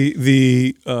that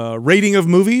the rating of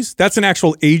movies, that's an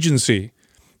actual agency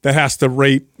that has to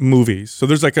rate movies. So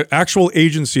there's like an actual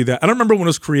agency that I don't remember when it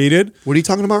was created. What are you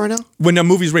talking about right now? When a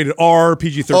movie's rated R,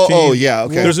 PG-13. Oh, yeah,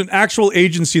 okay. There's an actual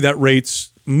agency that rates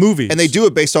movies, And they do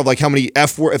it based off like how many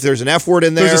F word. If there's an F word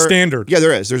in there, There's a standard. Yeah,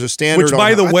 there is. There's a standard. Which, on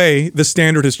by the how- way, the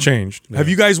standard has changed. Have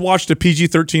you guys watched a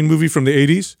PG-13 movie from the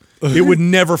 80s? It would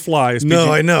never fly as PG.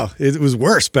 No, I know. It was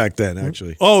worse back then,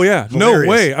 actually. Oh, yeah. Hilarious. No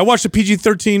way. I watched a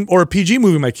PG-13 or a PG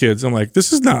movie with my kids. I'm like,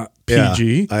 this is not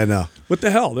PG. Yeah, I know. What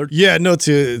the hell? They're Yeah, no.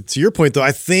 To your point, though,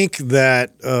 I think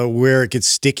that where it gets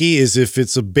sticky is if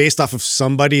it's based off of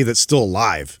somebody that's still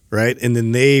alive, right? And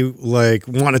then they like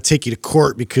want to take you to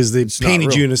court because they painted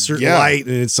real. you in a certain Yeah. light,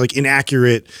 and it's like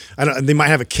inaccurate. They might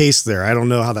have a case there. I don't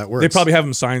know how that works. They probably have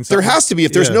them sign There something. has to be.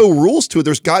 If there's Yeah. no rules to it,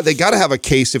 they got to have a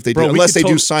case if they do, Bro, we unless could they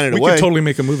do sign it we away. could totally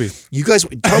make a movie. You guys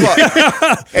talk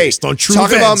about Based on true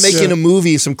talk about events. making a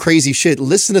movie, some crazy shit.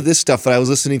 Listen to this stuff that I was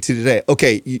listening to today.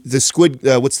 Okay, the Squid.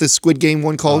 What's the Squid Game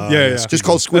one called? Yeah, yeah. Just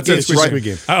called Squid That's Game. it, Right. Squid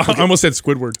Game. I almost said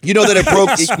Squidward. You know that it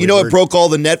broke. You know it broke all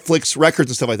the Netflix records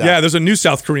and stuff like that. Yeah, there's a new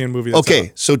South Korean movie. That's Okay,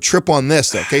 out. so trip on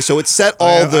this. Okay, so it set I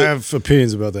all have, the. I have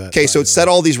opinions about that. Okay, so it set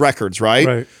all these records, right?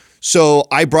 Right. So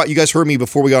I brought you guys heard me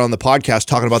before we got on the podcast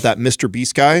talking about that Mr.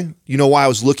 Beast guy. You know why I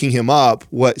was looking him up?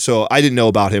 So I didn't know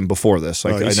about him before this.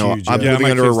 Like he's I know huge, I'm yeah. living my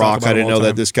under a kids talk rock. about I him didn't all know the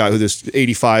that this guy who this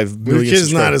 85 Your million.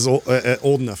 kid's not subscribers. as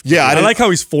old enough. Yeah, I didn't- like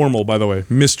how he's formal, by the way.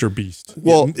 Mr. Beast.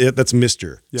 Well, Yeah, that's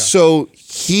Mister. so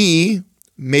he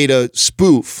made a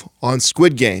spoof on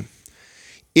Squid Game.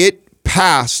 It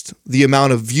passed the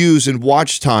amount of views and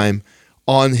watch time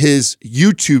on his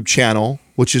YouTube channel,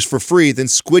 which is for free, than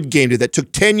Squid Game did. That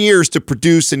took 10 years to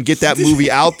produce and get that movie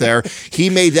out there. He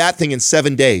made that thing in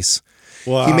 7 days.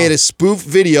 Wow. He made a spoof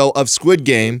video of Squid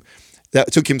Game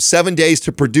that took him 7 days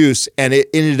to produce, and it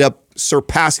ended up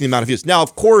surpassing the amount of views. Now,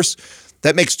 of course,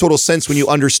 that makes total sense when you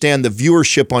understand the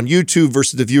viewership on YouTube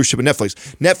versus the viewership of Netflix.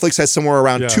 Netflix has somewhere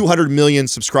around Yeah. 200 million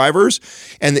subscribers,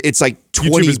 and it's like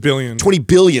 20 is billion. 20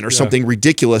 billion or something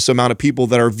ridiculous amount of people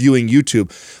that are viewing YouTube.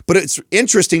 But it's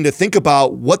interesting to think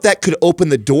about what that could open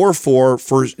the door for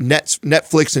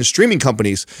Netflix and streaming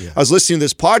companies. I was listening to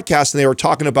this podcast and they were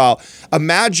talking about,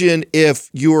 imagine if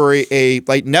you were a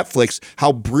like Netflix,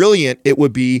 how brilliant it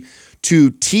would be to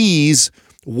tease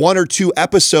 1 or 2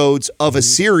 episodes of a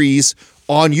series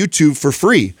on YouTube for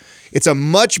free. It's a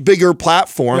much bigger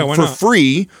platform Yeah, why for not?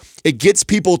 free. It gets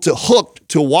people hooked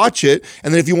to watch it,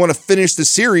 and then if you want to finish the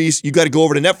series, you got to go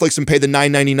over to Netflix and pay the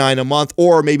 $9.99 a month,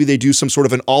 or maybe they do some sort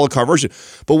of an a la carte version.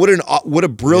 But what a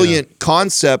brilliant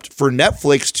concept for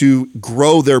Netflix to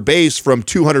grow their base from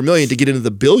 200 million to get into the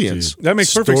billions. That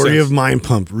makes perfect Story sense. of Mind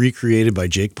Pump recreated by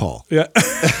Jake Paul. Yeah.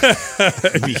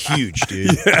 It'd be huge,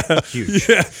 dude. Huge.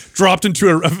 Yeah. Dropped into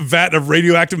a vat of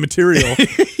radioactive material.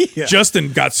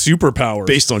 Justin got superpowers.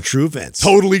 Based on true events.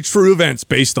 Totally true events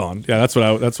based on. Yeah, that's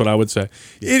what I would say.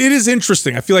 It is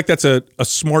interesting. I feel like that's a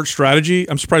smart strategy.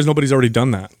 I'm surprised nobody's already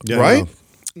done that. Yeah, Right? no.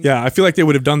 Yeah, I feel like they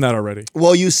would have done that already.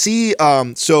 Well, you see,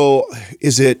 so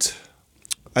is it?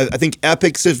 I think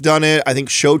Epics have done it. I think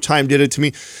Showtime did it to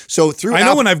me. So through I know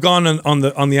Apple- when I've gone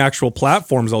on the actual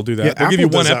platforms, I'll do that. Yeah, They'll give you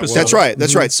Apple one does that episode. well. That's right.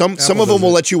 That's right. Some of them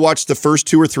will let you watch the first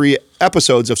 2 or 3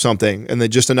 episodes of something, and then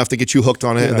just enough to get you hooked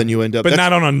on it, and then you end up. But that's-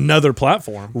 not on another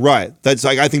platform. right. That's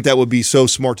like I think that would be so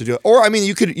smart to do. Or I mean,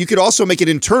 you could also make it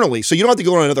internally, so you don't have to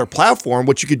go on another platform.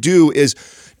 What you could do is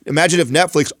imagine if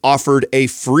Netflix offered a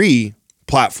free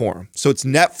platform, so it's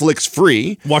Netflix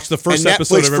free. Watch the first and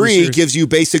episode Netflix of every free series. gives you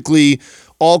basically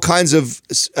all kinds of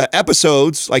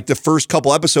episodes, like the first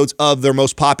couple episodes of their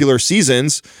most popular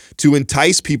seasons, to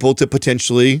entice people to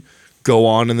potentially go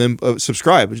on and then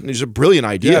subscribe. It's a brilliant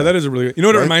idea. Yeah, that is a really. You know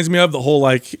what it Right? reminds me of? The whole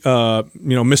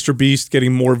Mr. Beast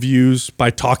getting more views by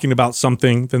talking about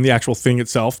something than the actual thing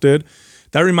itself did.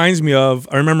 That reminds me of.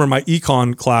 I remember my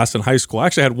econ class in high school. I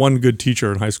actually had one good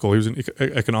teacher in high school. He was an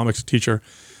economics teacher,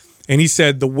 and he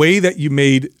said the way that you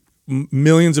made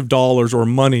millions of dollars or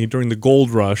money during the gold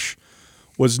rush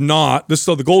was not this.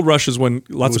 So the gold rush is when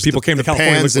lots of people came to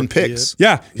California. Pans looking and for- picks.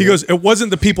 Yeah, he goes. It wasn't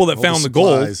the people that All found the the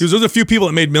gold. supplies. He goes, there's a few people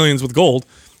that made millions with gold.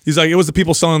 He's like, it was the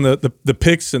people selling the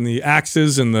picks and the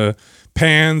axes and the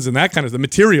pans and that kind of the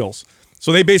materials.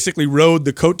 So they basically rode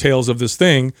the coattails of this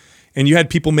thing, and you had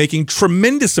people making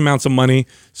tremendous amounts of money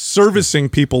servicing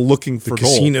people looking for gold.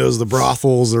 Casinos, the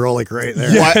brothels, they're all like right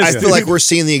there. Well, I feel like we're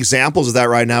seeing the examples of that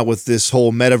right now with this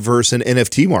whole metaverse and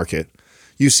NFT market.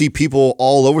 You see people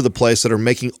all over the place that are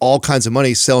making all kinds of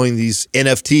money selling these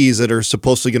NFTs that are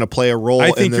supposedly going to play a role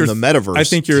in the metaverse. I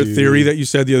think your theory that you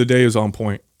said the other day is on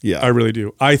point. Yeah. I really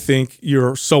do. I think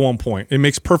you're so on point. It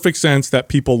makes perfect sense that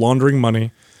people laundering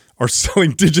money are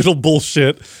selling digital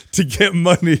bullshit to get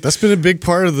money. That's been a big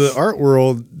part of the art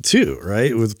world too,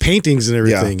 right? With paintings and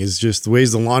everything, is just the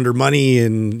ways to launder money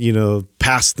and, you know,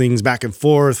 pass things back and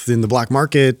forth in the black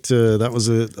market. That was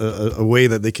a way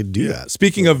that they could do that.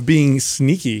 Speaking of being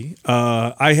sneaky,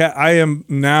 I am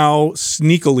now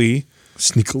sneakily. Is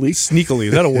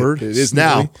that a word? It is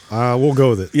now. We'll go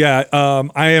with it. Yeah,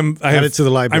 Add it to the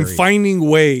library. I'm finding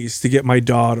ways to get my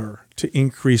daughter to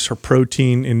increase her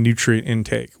protein and nutrient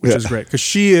intake, which is great because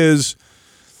she is.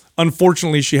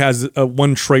 Unfortunately, she has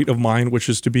one trait of mine, which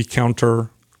is to be counter,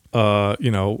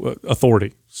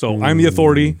 authority. So I'm the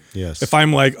authority. Yes. If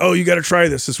I'm like, oh, you got to try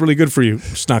this, it's really good for you.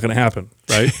 It's not going to happen,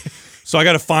 right? So I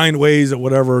got to find ways at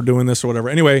whatever doing this or whatever.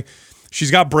 Anyway. She's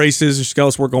got braces and she's got all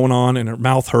this work going on and her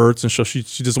mouth hurts and so she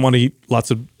doesn't want to eat lots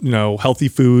of, healthy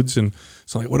foods. And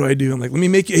so I'm like, what do I do? I'm like, let me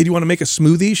make you, hey, do you want to make a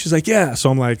smoothie? She's like, yeah. So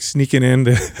I'm like sneaking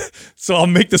in. So I'll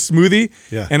make the smoothie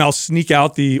and I'll sneak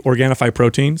out the Organifi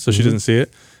protein so she doesn't see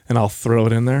it and I'll throw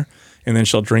it in there. And then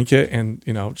she'll drink it and,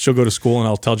 she'll go to school and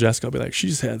I'll tell Jessica, I'll be like, she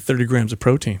just had 30 grams of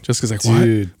protein. Jessica's like,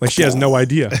 what? Like she has no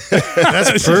idea.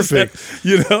 That's perfect.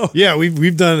 Yeah,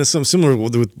 we've done something similar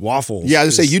with waffles. Yeah, I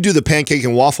was going to say, you do the pancake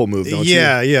and waffle move, don't you?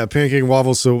 Yeah, pancake and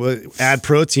waffles. So add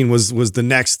protein was the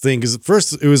next thing. Because at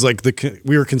first it was like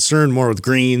we were concerned more with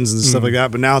greens and stuff like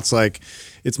that. But now it's like,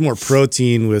 it's more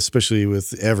protein, especially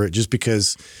with Everett, just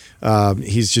because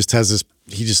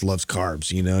he just loves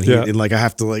carbs, and like I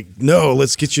have to no,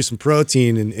 let's get you some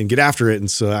protein and get after it. And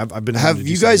so I've been. Did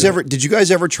you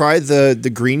guys ever try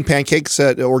the green pancakes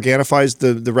that Organifi's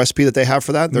the recipe that they have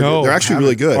for that? They're actually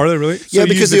really good. Are they really? So yeah,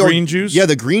 because the green juice. Yeah,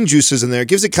 the green juice is in there. It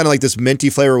gives it kind of like this minty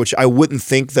flavor, which I wouldn't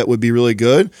think that would be really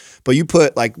good. But you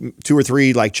put like 2 or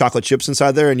 3 like chocolate chips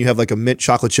inside there, and you have like a mint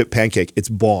chocolate chip pancake. It's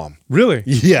bomb. Really?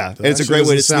 Yeah, and it's a great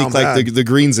way to sneak like the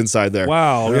greens inside there.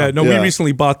 Wow. Yeah. No, we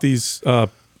recently bought these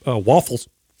waffles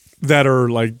that are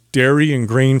like dairy and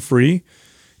grain free,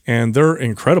 and they're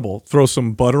incredible. Throw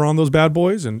some butter on those bad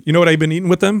boys, and you know what I've been eating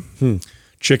with them?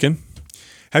 Chicken.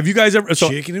 Have you guys ever?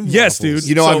 Chicken and yes, waffles.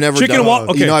 dude. I've never chicken done.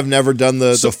 Okay. I've never done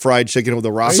the fried chicken with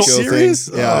the Roscoe serious?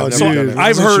 thing. Yeah, I've never done it.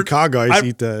 I've In heard Chicago. I used to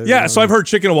eat that. Yeah, so I've heard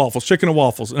chicken and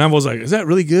waffles, and I was like, is that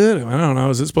really good? I don't know.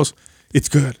 Is it supposed? It's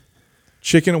good.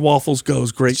 Chicken and waffles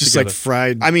goes great. Just together. like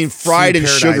fried. I mean, fried and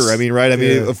paradise. sugar. I mean, right? I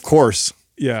mean, of course.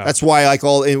 Yeah. That's why like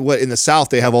in the South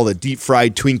they have all the deep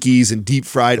fried Twinkies and deep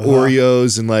fried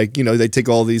Oreos and they take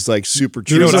all these like super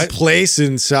cheap. There's a place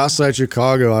in Southside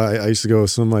Chicago. I used to go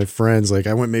with some of my friends. Like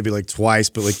I went maybe like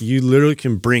twice, but like you literally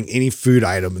can bring any food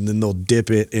item and then they'll dip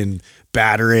it and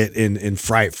batter it and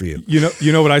fry it for you.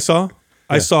 You know what I saw?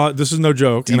 I saw, this is no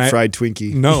joke. Deep fried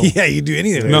Twinkie. No. Yeah, you do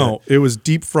anything. No, it was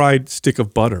deep fried stick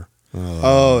of butter.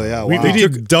 Oh yeah, wow. They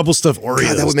did double stuffed Oreos.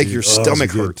 God, that would make your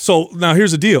stomach hurt. So now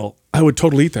here's the deal. I would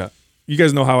totally eat that. You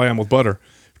guys know how I am with butter.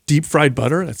 Deep fried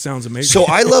butter? That sounds amazing. So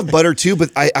I love butter too,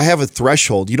 but I have a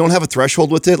threshold. You don't have a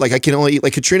threshold with it? Like I can only eat,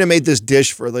 like Katrina made this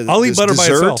dish for like I'll eat butter by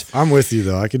itself. I'm with you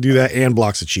though. I could do that and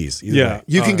blocks of cheese. Either way.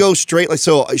 You can go straight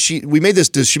she made this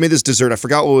dessert. I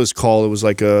forgot what it was called. It was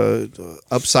like a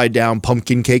upside down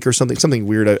pumpkin cake or something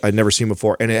weird I'd never seen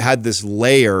before. And it had this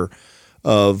layer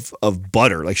of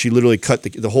butter. Like she literally cut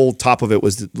the whole top of it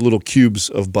was the little cubes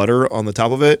of butter on the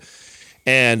top of it.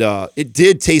 And it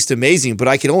did taste amazing, but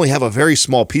I can only have a very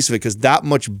small piece of it because that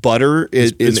much butter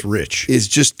it's rich.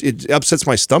 It upsets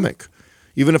my stomach.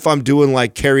 Even if I'm doing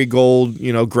like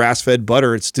Kerrygold, grass-fed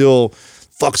butter, it still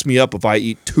fucks me up if I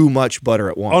eat too much butter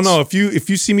at once. Oh no! If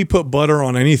you see me put butter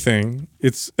on anything,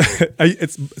 it's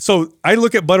so I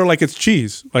look at butter like it's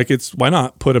cheese. Like why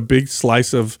not put a big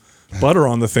slice of butter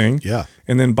on the thing? Yeah.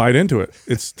 And then bite into it.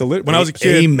 It's delicious. When I was a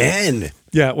kid, amen.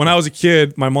 Yeah, when I was a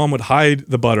kid, my mom would hide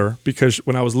the butter because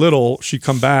when I was little, she'd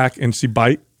come back and she'd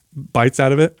bites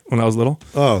out of it when I was little.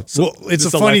 Oh, so well, it's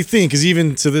a funny thing because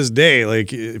even to this day,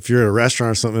 like if you're at a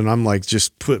restaurant or something, I'm like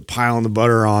just piling the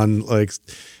butter on, like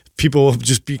people will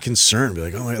just be concerned, be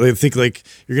like, oh, they think like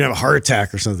you're gonna have a heart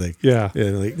attack or something. Yeah.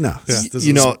 Like no.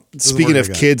 Speaking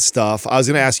of kid stuff, I was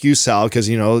gonna ask you, Sal, because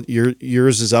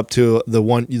yours is up to the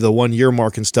 1 year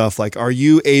mark and stuff. Like, are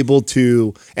you able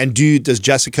to? And does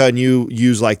Jessica and you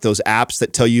use like those apps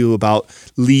that tell you about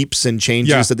leaps and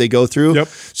changes that they go through? Yep.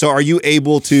 So are you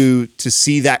able to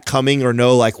see that coming or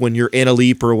know like when you're in a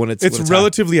leap or when it's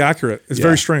relatively accurate. It's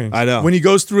very strange. I know. When he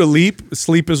goes through a leap,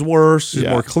 sleep is worse. He's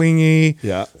more clingy.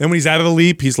 Yeah. Then when he's out of the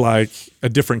leap, he's like a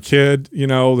different kid.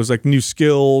 There's like new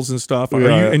skills and stuff.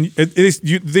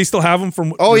 They still have him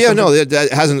from? Oh yeah, no,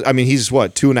 that hasn't. I mean, he's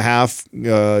what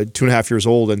 2.5 years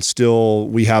old, and still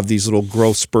we have these little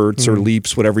growth spurts or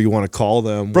leaps, whatever you want to call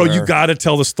them. Bro, you got to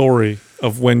tell the story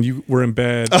of when you were in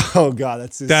bed. Oh God,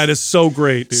 that is so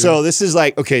great, dude. So this is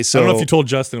like, okay, so I don't know if you told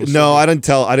Justin. No, I didn't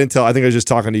tell. I think I was just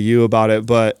talking to you about it.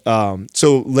 But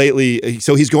so lately,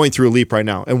 so he's going through a leap right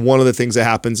now, and one of the things that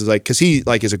happens is like, because he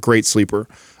like is a great sleeper.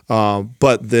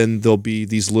 But then there'll be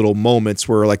these little moments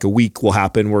where like a week will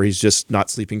happen where he's just not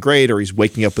sleeping great, or he's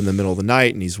waking up in the middle of the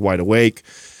night and he's wide awake.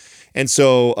 And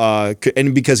so,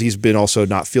 and because he's been also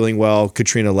not feeling well,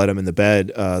 Katrina let him in the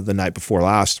bed the night before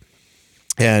last.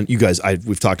 And you guys,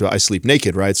 we've talked about I sleep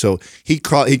naked, right? So he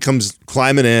comes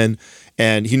climbing in,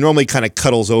 and he normally kind of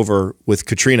cuddles over with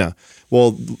Katrina.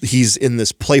 Well, he's in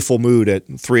this playful mood at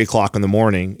 3 o'clock in the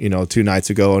morning, 2 nights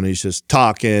ago, and he's just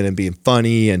talking and being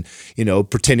funny and,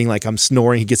 pretending like I'm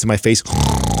snoring. He gets in my face.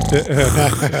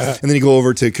 And then he go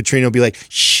over to Katrina and be like,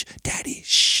 shh, daddy,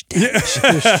 shh, daddy.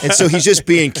 Shh. And so he's just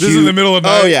being cute. This is in the middle of the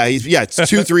night. Oh, yeah. It's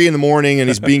 2, 3 in the morning, and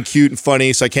he's being cute and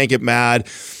funny, so I can't get mad.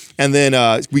 And then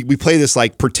we play this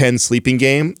like pretend sleeping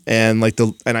game, and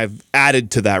and I've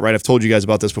added to that, right? I've told you guys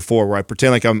about this before, where I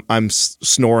pretend like I'm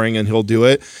snoring and he'll do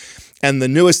it. And the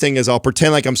newest thing is I'll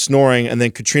pretend like I'm snoring, and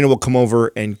then Katrina will come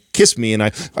over and kiss me, and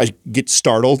I get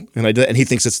startled, and he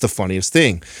thinks it's the funniest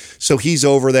thing. So he's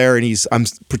over there, and I'm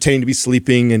pretending to be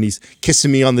sleeping, and he's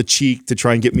kissing me on the cheek to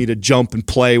try and get me to jump and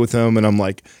play with him, and I'm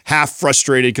like half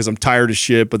frustrated because I'm tired as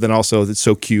shit, but then also it's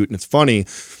so cute and it's funny.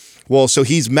 Well, so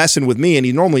he's messing with me, and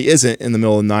he normally isn't in the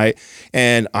middle of the night,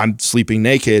 and I'm sleeping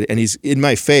naked, and he's in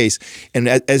my face, and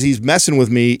as he's messing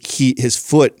with me, his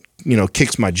foot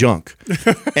kicks my junk,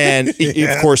 and it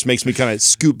of course makes me kind of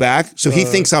scoot back. So he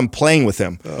thinks I'm playing with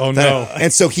him. Oh no!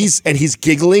 And so he's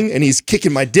giggling and he's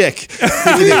kicking my dick,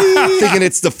 thinking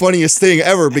it's the funniest thing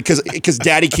ever because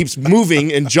Daddy keeps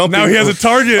moving and jumping. Now he has a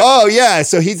target. Oh yeah!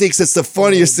 So he thinks it's the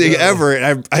funniest thing ever,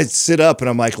 and I sit up and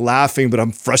I'm like laughing, but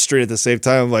I'm frustrated at the same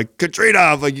time. I'm like, Katrina,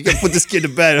 I'm like, you gotta put this kid to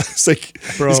bed. It's like,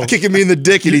 bro, he's kicking me in the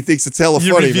dick and he thinks it's hella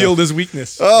funny. You revealed his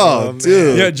weakness. Oh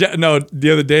dude. Yeah. The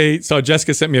other day, so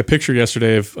Jessica sent me a picture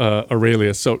yesterday of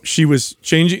Aurelius. So she was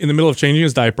changing in the middle of changing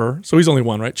his diaper. So he's only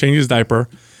one, right? Changing his diaper,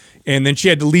 and then she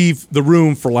had to leave the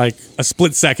room for like a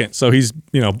split second. So he's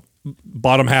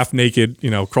bottom half naked,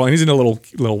 crawling. He's in a little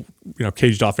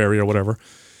caged off area or whatever.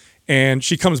 And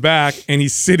she comes back and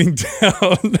he's sitting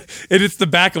down, and it's the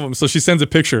back of him. So she sends a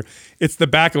picture. It's the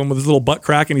back of him with his little butt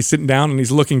crack, and he's sitting down and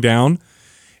he's looking down.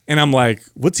 And I'm like,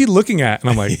 what's he looking at? And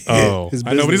I'm like, oh,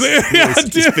 I know what he's like. Yeah,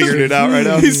 he's figured it out right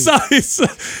now. He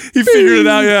figured it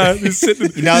out, yeah. He's sitting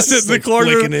in the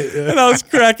corner, and I was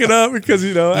cracking up because,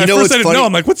 at first I didn't know.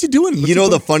 I'm like, what's he doing?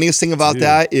 The funniest thing about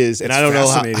that is, and I don't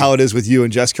know how it is with you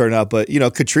and Jessica or not, but,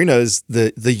 Katrina is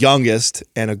the youngest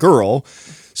and a girl.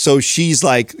 So she's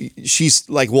like,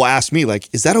 will ask me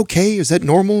like, is that okay? Is that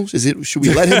normal? Should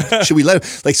we let him?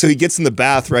 Like, so he gets in the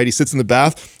bath, right? He sits in the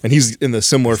bath and he's in the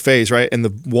similar phase, right? And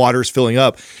the water's filling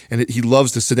up, and he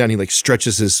loves to sit down. He like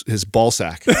stretches his ball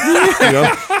sack,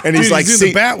 and he's like, he's in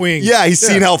the bat wing. Yeah. He's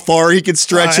seeing how far he can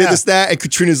stretch it, this, that. And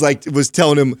Katrina's like, was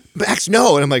telling him, Max,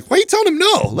 no. And I'm like, why are you telling him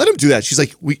no? Let him do that. She's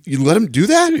like, you let him do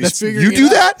that? You do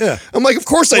that? Yeah. I'm like, of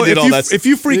course I did all that. If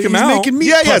you freak him out, making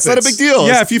meat puppets. It's not a big deal.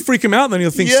 Yeah. If you freak him out, then he'll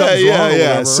think something's wrong.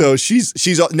 Yeah. So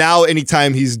she's now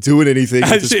anytime he's doing anything,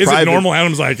 is it normal?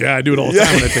 Adam's like, yeah, I do it all the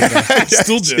time when I take that.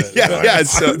 Still do it. Yeah.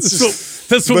 So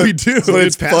that's what we do. But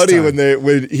it's funny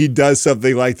when he does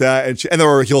something like that,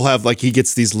 or he'll have like, he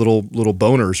gets these little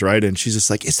boners, right? And she's just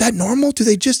like, is that normal? Do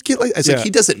they just get like? I was like, he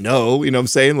doesn't know, you know what I'm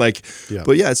saying? Like,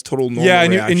 but yeah, it's total normal. Yeah,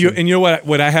 and you know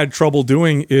what I had trouble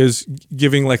doing is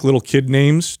giving like little kid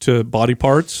names to body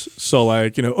parts. So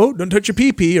like, oh, don't touch your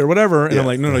pee-pee or whatever. And I'm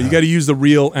like, no, you got to use the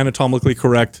real anatomically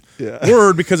correct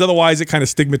word, because otherwise it kind of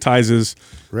stigmatizes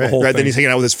the whole thing. Then he's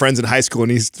hanging out with his friends in high school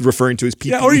and he's referring to his pee-pee.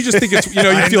 Yeah, or you just think it's,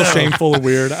 you feel shameful or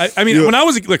weird. I mean, when I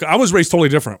was raised totally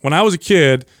different. When I was a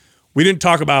kid, we didn't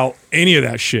talk about any of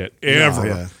that shit ever.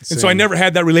 And so I never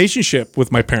had that relationship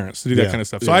with my parents to do that kind of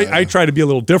stuff. So I try to be a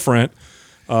little different.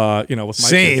 with my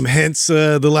Same. kids. Hence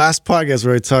the last podcast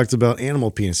where I talked about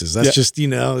animal penises. That's just, you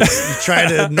try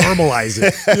to normalize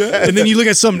it. And then you look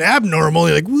at something abnormal,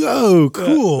 you're like, whoa,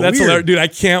 cool. That's weird. hilarious. Dude, I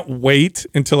can't wait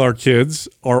until our kids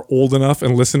are old enough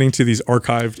and listening to these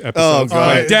archived episodes. Oh,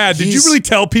 God. Like, Dad, did you He's- really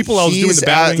tell people I was doing he's the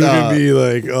battering? at, You're gonna be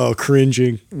like, oh,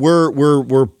 cringing.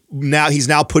 we're now he's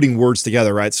now putting words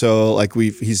together, right? So like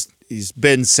he's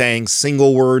been saying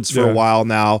single words for a while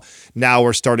now. Now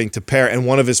we're starting to pair, and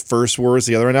one of his first words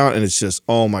the other one out, and it's just,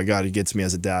 oh my God, he gets me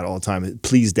as a dad all the time.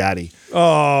 Please, daddy.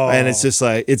 Oh, And it's just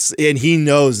like and he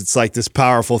knows it's like this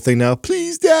powerful thing now.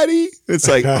 Please, daddy. It's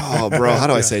like, oh, bro, how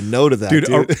do I say no to that,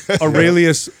 dude?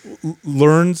 Aurelius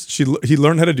he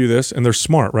learned how to do this, and they're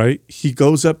smart, right? He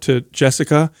goes up to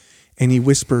Jessica and he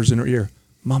whispers in her ear,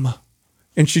 "Mama."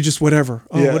 And she just, whatever.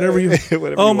 Oh, Yeah. whatever you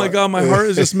Whatever Oh you my want. God, my heart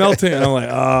is just melting. And I'm like,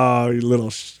 oh, you little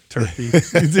turkey.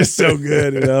 You're just so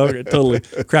good. It totally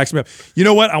cracks me up. You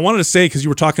know what? I wanted to say, because you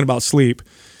were talking about sleep.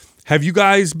 Have you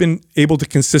guys been able to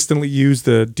consistently use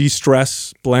the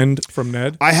de-stress blend from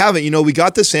Ned? I haven't. We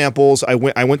got the samples. I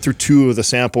went through 2 of the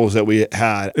samples that we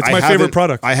had. It's my favorite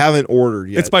product. I haven't ordered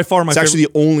yet. It's by far my It's actually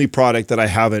the only product that I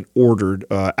haven't ordered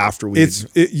after we.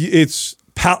 It's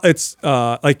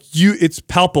palpable,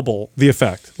 the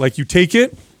effect. Like, you take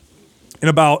it in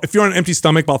if you're on an empty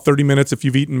stomach, about 30 minutes. If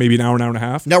you've eaten, maybe an hour and a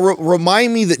half. Now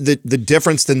remind me the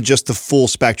difference than just the full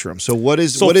spectrum. So what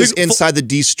is inside the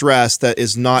de-stress that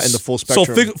is not in the full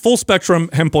spectrum? So full spectrum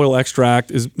hemp oil extract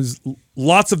is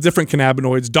lots of different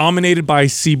cannabinoids dominated by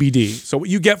CBD. So what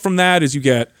you get from that is you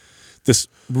get this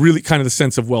really kind of the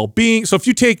sense of well-being. So if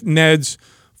you take Ned's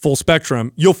full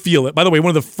spectrum, you'll feel it. By the way,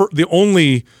 one of the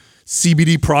only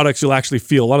CBD products you'll actually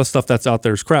feel. A lot of stuff that's out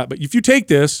there is crap. But if you take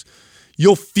this,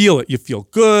 you'll feel it. You feel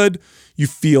good. You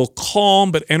feel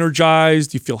calm but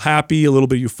energized. You feel happy, a little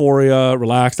bit of euphoria,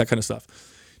 relaxed, that kind of stuff.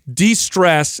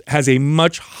 De-stress has a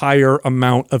much higher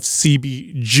amount of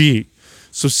CBG.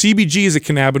 So CBG is a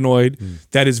cannabinoid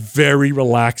that is very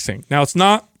relaxing. Now, it's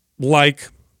not like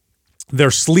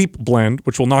their sleep blend,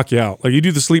 which will knock you out. Like, you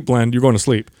do the sleep blend, you're going to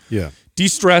sleep. Yeah.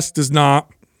 De-stress does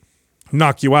not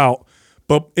knock you out,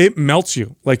 but it melts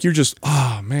you. Like, you're just,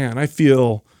 oh man, I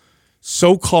feel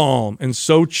so calm and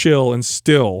so chill and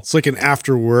still. It's like an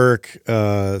after work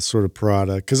sort of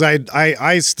product, because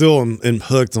I still am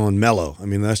hooked on Mellow. I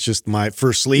mean, that's just my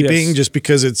for sleeping, Yes. just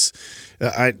because it's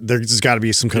there's got to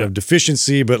be some kind of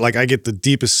deficiency, but like I get the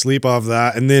deepest sleep off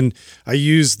that, and then I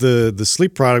use the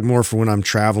sleep product more for when I'm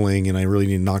traveling and I really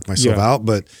need to knock myself out.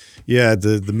 But yeah,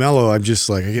 the Mellow, I'm just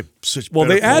like, I get such Well,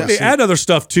 better they quality sleep. add other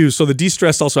stuff too. So the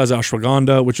de-stress also has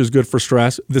ashwagandha, which is good for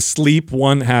stress. The sleep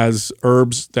one has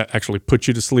herbs that actually put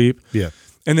you to sleep. Yeah.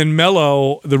 And then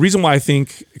Mellow, the reason why I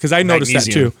think, because I noticed that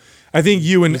Magnesium. too. I think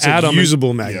you and It's like Adam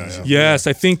usable magnesium. Yes,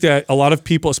 I think that a lot of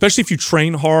people, especially if you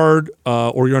train hard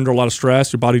or you're under a lot of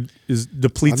stress, your body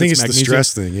depletes I think its it's magnesium. the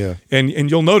stress thing, yeah. And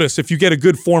you'll notice if you get a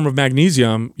good form of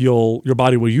magnesium, your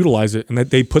body will utilize it, and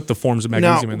that they put the forms of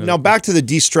magnesium in there. Now back to the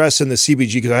de-stress and the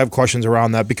CBG, because I have questions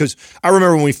around that. Because I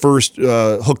remember when we first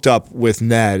hooked up with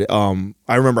Ned,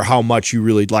 I remember how much you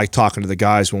really liked talking to the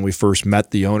guys when we first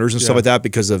met the owners and stuff like that,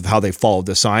 because of how they followed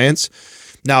the science.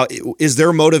 Now, is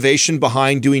there motivation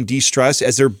behind doing de-stress?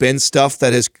 Has there been stuff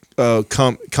that has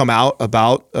come out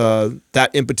about that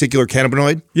in particular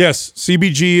cannabinoid? Yes,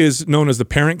 CBG is known as the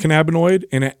parent cannabinoid,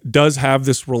 and it does have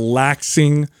this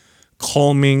relaxing,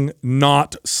 calming,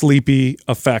 not sleepy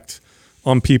effect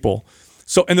on people.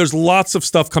 So, and there's lots of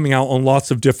stuff coming out on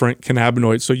lots of different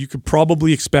cannabinoids. So you could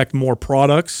probably expect more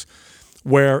products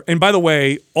where, and by the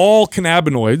way, all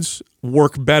cannabinoids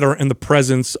work better in the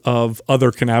presence of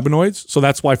other cannabinoids. So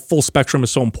that's why full spectrum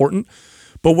is so important.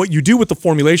 But what you do with the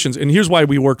formulations, and here's why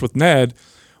we worked with Ned,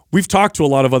 we've talked to a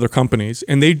lot of other companies,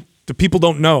 and the people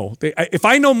don't know. If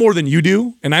I know more than you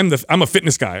do, and I'm a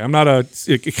fitness guy, I'm not a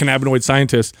cannabinoid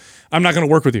scientist, I'm not going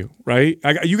to work with you, right?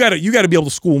 You got to be able to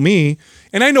school me,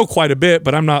 and I know quite a bit,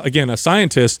 but I'm not, again, a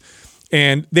scientist.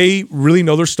 And they really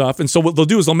know their stuff. And so what they'll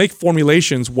do is they'll make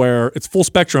formulations where it's full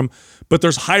spectrum, but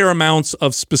there's higher amounts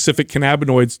of specific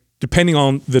cannabinoids depending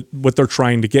on what they're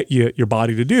trying to get your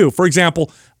body to do. For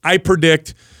example, I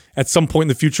predict at some point in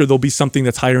the future there'll be something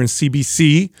that's higher in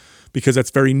CBC, because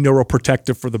that's very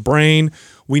neuroprotective for the brain.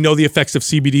 We know the effects of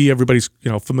CBD. Everybody's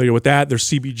familiar with that. There's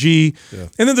CBG. Yeah.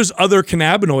 And then there's other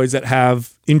cannabinoids that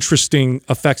have interesting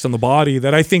effects on the body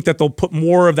that I think that they'll put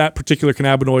more of that particular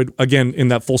cannabinoid, again, in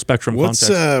that full spectrum context.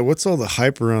 What's all the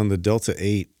hype around the Delta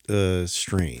 8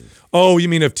 strain? Oh, you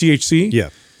mean of THC? Yeah.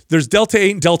 There's Delta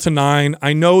 8 and Delta 9.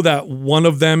 I know that one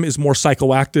of them is more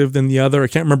psychoactive than the other. I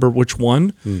can't remember which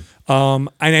one. And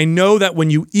I know that when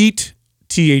you eat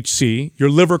THC, your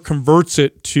liver converts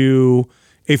it to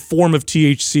a form of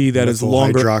THC that is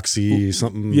longer. hydroxy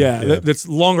something. That's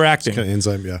longer acting. Kind of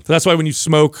enzyme. Yeah. So that's why when you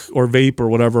smoke or vape or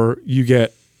whatever, you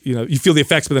get, you feel the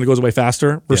effects, but then it goes away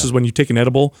faster versus when you take an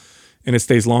edible and it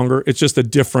stays longer. It's just a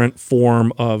different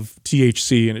form of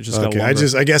THC and it just got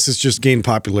longer. I guess it's just gained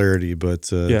popularity, but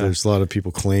there's a lot of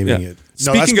people claiming it.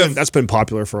 No, that's been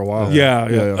popular for a while.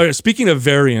 Yeah. Speaking of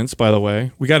variants, by the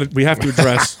way, we have to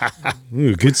address.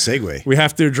 Ooh, good segue. We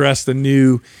have to address the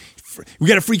new. We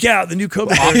got to freak out. The new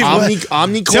COVID.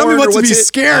 Omnicorn. Tell me what to be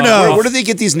scared of. Where do they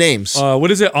get these names? What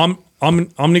is it?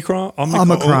 Omicron.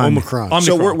 Omicron.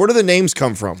 So where do the names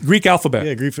come from? Greek alphabet.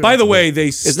 Yeah, Greek By the alphabet. way, they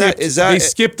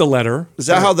skipped the letter. Is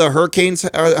that how the hurricanes?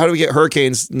 How do we get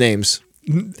hurricanes names?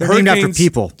 They're named after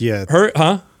people. Yeah.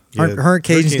 Aren't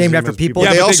hurricanes named after people?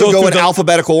 Yeah, They but also they go go in through the-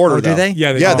 alphabetical order. Oh, do though. they?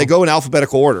 Yeah, They go in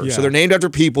alphabetical order. Yeah. So they're named after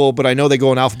people, but I know they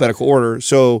go in alphabetical order.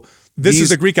 So This is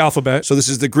the Greek alphabet. So this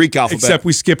is the Greek alphabet. Except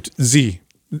we skipped Z,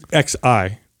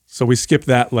 XI. So we skipped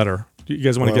that letter. Do you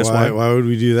guys want to guess why? Why would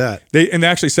we do that? They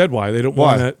actually said why. They don't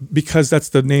want to, because that's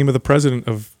the name of the president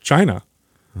of China.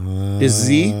 is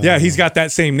Z. Yeah, he's got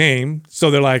that same name.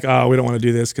 So they're like, oh, we don't want to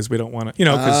do this because we don't want to, because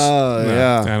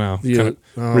yeah. I know. Yeah. Kind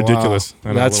of ridiculous.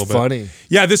 Wow. I know, That's a little bit. funny.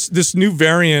 Yeah, this new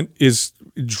variant is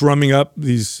drumming up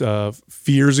these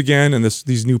fears again and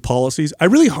these new policies. I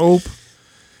really hope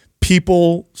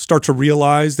people start to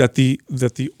realize that the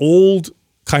old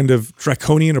kind of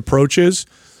draconian approaches,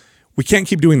 we can't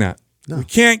keep doing that. No. We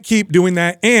can't keep doing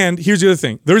that. And here's the other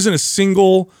thing. There isn't a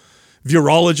single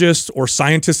virologist or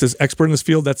scientist that's expert in this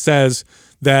field that says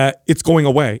that it's going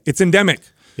away. It's endemic.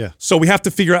 Yeah. So we have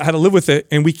to figure out how to live with it,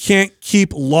 and we can't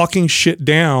keep locking shit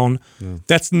down.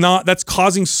 That's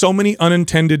causing so many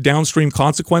unintended downstream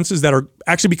consequences that are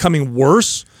actually becoming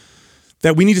worse,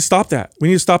 that we need to stop that. We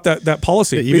need to stop that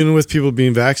policy. Yeah, even with people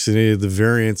being vaccinated, the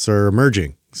variants are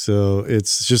emerging. So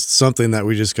it's just something that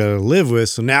we just got to live with.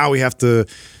 So now we have to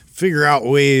figure out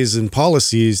ways and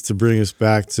policies to bring us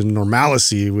back to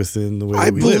normalcy within the way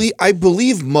that we live. I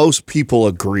believe most people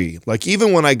agree. Like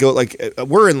even when I go, like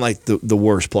we're in like the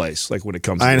worst place, like when it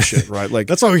comes to this shit, right? Like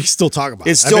that's why we still talk about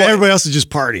it. It's still everybody else is just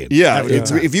partying. Yeah,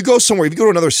 if you go somewhere, if you go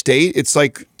to another state, it's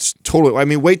like totally. I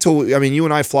mean, wait till you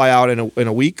and I fly out in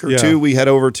a week or two. We head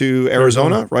over to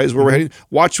Arizona, right? Is where we're heading.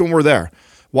 Watch when we're there.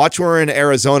 Watch when we're in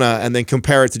Arizona, and then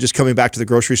compare it to just coming back to the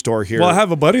grocery store here. Well, I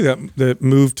have a buddy that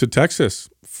moved to Texas,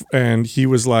 and he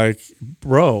was like,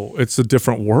 bro, it's a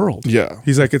different world. Yeah.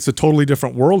 He's like, it's a totally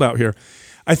different world out here.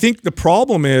 I think the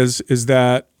problem is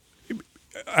that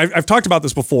I've talked about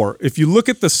this before. If you look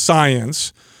at the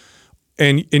science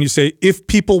and you say, if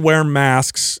people wear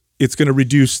masks, it's going to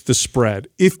reduce the spread.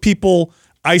 If people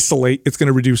isolate, it's going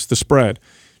to reduce the spread.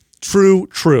 True.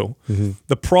 Mm-hmm.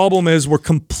 The problem is we're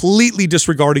completely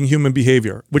disregarding human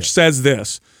behavior, which says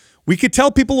this. We could tell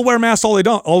people to wear masks all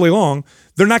day long.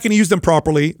 They're not going to use them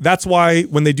properly. That's why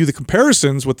when they do the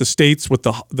comparisons with the states, with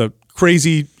the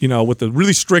crazy, with the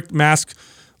really strict mask,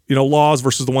 laws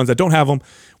versus the ones that don't have them,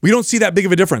 we don't see that big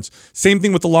of a difference. Same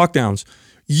thing with the lockdowns.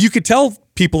 You could tell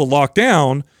people to lock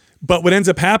down, but what ends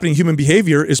up happening, human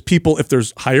behavior, is people, if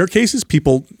there's higher cases,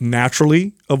 people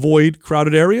naturally avoid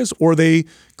crowded areas or they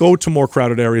go to more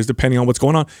crowded areas depending on what's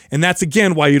going on. And that's,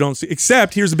 again, why you don't see,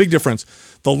 except here's the big difference.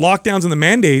 The lockdowns and the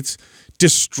mandates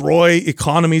destroy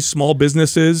economies, small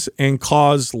businesses, and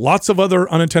cause lots of other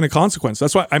unintended consequences.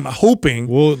 That's why I'm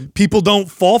hoping people don't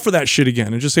fall for that shit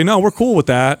again and just say, no, we're cool with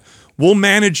that. We'll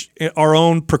manage our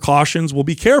own precautions. We'll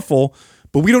be careful.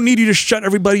 But we don't need you to shut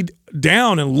everybody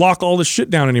down and lock all this shit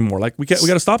down anymore. Like we got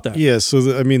to stop that. Yeah. So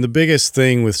the biggest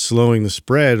thing with slowing the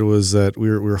spread was that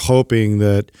we're hoping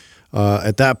that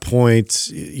at that point,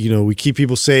 we keep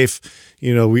people safe.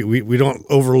 We don't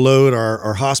overload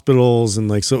our hospitals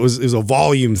and so it was a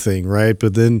volume thing, right?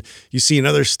 But then you see in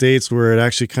other states where it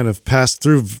actually kind of passed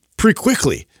through pretty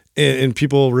quickly. And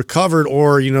people recovered,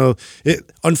 or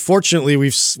unfortunately,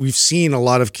 we've seen a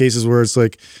lot of cases where it's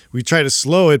like we try to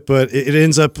slow it, but it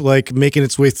ends up like making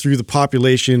its way through the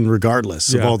population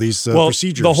regardless of all these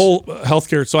procedures. The whole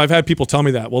healthcare. So I've had people tell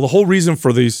me that. Well, the whole reason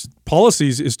for these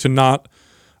policies is to not,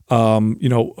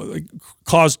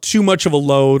 cause too much of a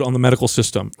load on the medical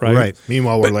system, right? Right.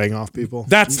 Meanwhile, we're laying off people.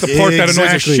 That's the part that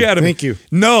annoys the shit out of me. Thank you.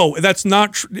 No, that's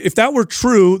not true. If that were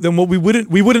true, then we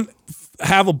wouldn't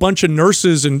have a bunch of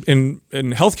nurses and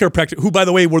healthcare practitioners, who, by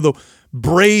the way, were the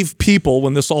brave people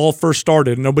when this all first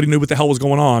started and nobody knew what the hell was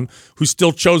going on, who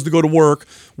still chose to go to work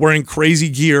wearing crazy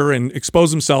gear and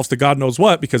expose themselves to God knows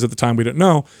what, because at the time we didn't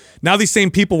know. Now these same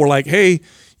people were like, hey,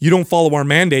 you don't follow our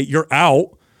mandate, you're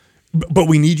out, but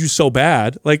we need you so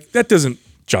bad. Like, that doesn't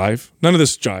jive. None of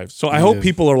this jives. So I hope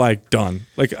people are like done.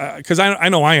 Like, because I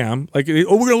know I am. Like, oh, we're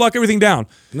going to lock everything down.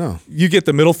 No. You get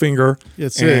the middle finger.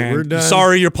 That's it. We're done.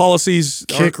 Sorry, your policies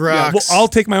Kick rocks. Well, I'll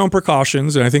take my own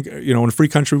precautions. And I think, in a free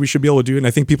country, we should be able to do it. And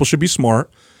I think people should be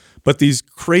smart. But these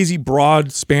crazy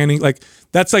broad spanning, like,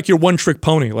 that's like your one trick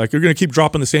pony. Like, you're going to keep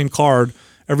dropping the same card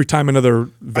every time another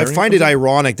I find it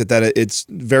ironic that it's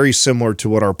very similar to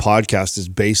what our podcast is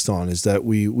based on, is that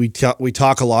we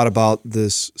talk a lot about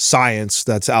this science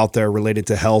that's out there related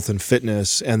to health and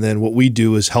fitness, and then what we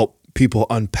do is help people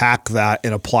unpack that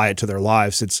and apply it to their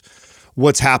lives. It's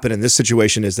what's happened in this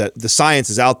situation is that the science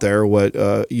is out there. What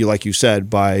like you said,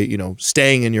 by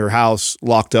staying in your house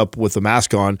locked up with a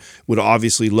mask on would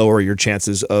obviously lower your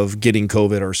chances of getting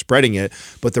COVID or spreading it.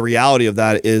 But the reality of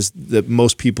that is that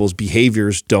most people's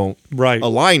behaviors don't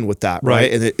align with that, right?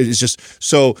 And it's just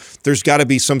so there's got to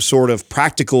be some sort of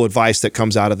practical advice that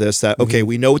comes out of this. That okay,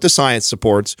 we know what the science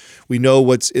supports, we know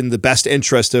what's in the best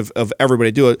interest of everybody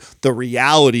to do it. The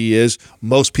reality is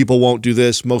most people won't do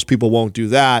this, most people won't do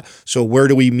that. So where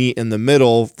do we meet in the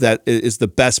middle that is the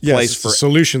best place for a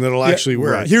solution that'll actually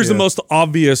work? Right. Here's the most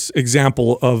obvious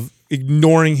example of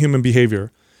ignoring human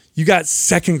behavior. You got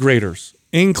second graders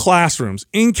in classrooms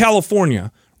in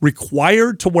California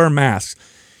required to wear masks.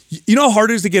 You know how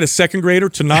hard it is to get a second grader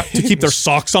to keep their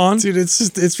socks on? Dude,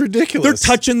 it's ridiculous.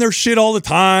 They're touching their shit all the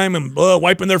time and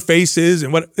wiping their faces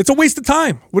and it's a waste of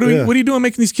time. What are you doing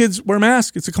making these kids wear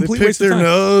masks? It's a complete waste of time. They pick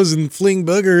their nose and fling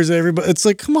boogers at everybody. It's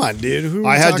like, come on, dude. Who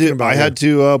are we talking about? I had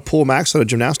to pull Max out of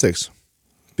gymnastics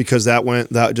because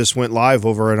that just went live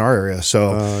over in our area.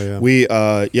 So we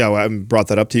I haven't brought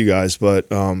that up to you guys, but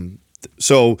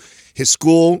so his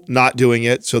school not doing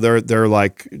it, so they're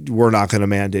like, we're not going to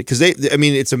mandate, because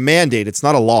it's a mandate, it's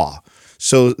not a law.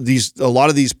 So a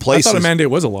lot of these places, I thought a mandate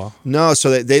was a law. No,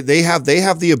 so they have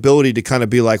the ability to kind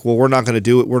of be like, well, we're not going to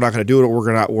do it,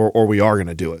 or we are going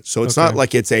to do it. So it's not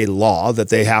like it's a law that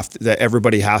that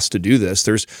everybody has to do this.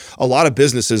 There's a lot of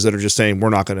businesses that are just saying we're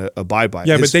not going to abide by it.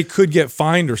 Yeah, but they could get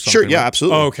fined or something. Sure, yeah,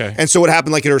 absolutely. Oh, okay. And so what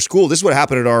happened, like at our school, this is what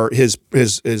happened at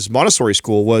his Montessori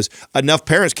school, was enough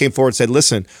parents came forward and said,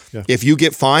 listen, if you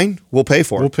get fined, we'll pay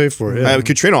for it. We'll pay for it. Yeah.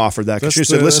 Katrina offered that. Katrina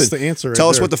said, listen, that's the answer tell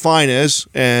us what the fine is,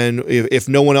 and if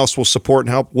no one else will support and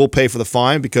help, we'll pay for the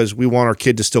fine, because we want our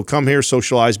kid to still come here,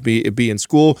 socialize, be in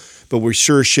school, but we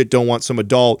sure as shit don't want some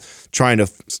adult trying to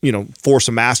force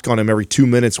a mask on him every 2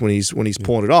 minutes when he's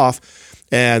pulling it off.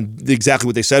 And exactly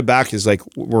what they said back is like,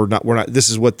 we're not. This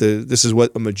is what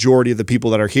a majority of the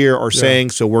people that are here are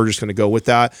saying. So we're just going to go with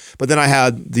that. But then I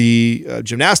had the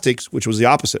gymnastics, which was the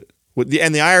opposite.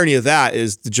 And the irony of that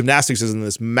is the gymnastics is in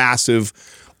this massive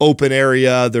open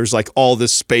area. There's like all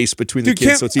this space between the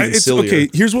kids, so it's even sillier. Okay,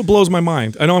 here's what blows my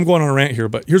mind. I know I'm going on a rant here,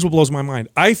 but here's what blows my mind.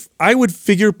 I would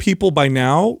figure people by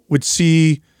now would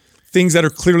see things that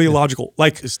are clearly illogical.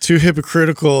 Like, it's too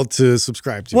hypocritical to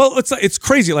subscribe to. Well, it's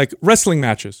crazy. Like wrestling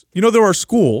matches. There are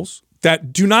schools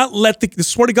that do not let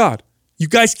swear to God, you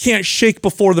guys can't shake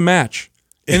before the match,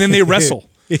 and then they wrestle.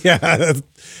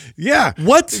 Yeah.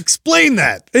 What? Explain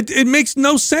that. It makes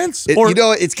no sense.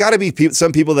 It's got to be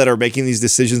some people that are making these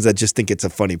decisions that just think it's a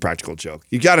funny practical joke.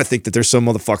 You got to think that there's some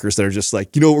motherfuckers that are just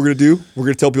like, you know what we're going to do? We're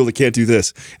going to tell people they can't do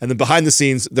this. And then behind the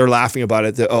scenes, they're laughing about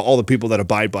it. All the people that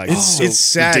abide by it. It's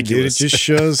sad, ridiculous. Dude. It just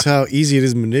shows how easy it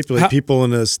is to manipulate people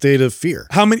in a state of fear.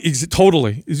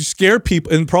 Totally. You scare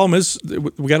people. And the problem is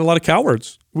we got a lot of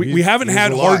cowards. We haven't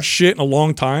had hard shit in a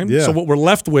long time. Yeah. So what we're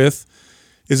left with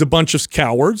is a bunch of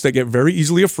cowards that get very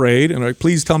easily afraid and are like,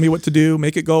 please tell me what to do,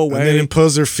 make it go away. And then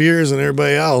impose their fears on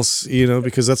everybody else,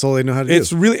 because that's all they know how to do.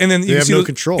 It's really, and then you have no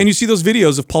control. And you see those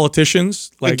videos of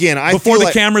politicians, like, again, before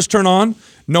the cameras turn on,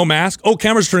 no mask. Oh,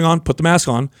 cameras turning on, put the mask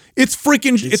on. It's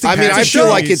freaking. I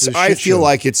feel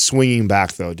like it's swinging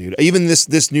back though, dude. Even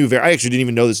this new variant. I actually didn't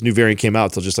even know this new variant came out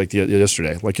until just like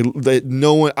yesterday. Like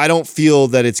no one. I don't feel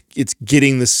that it's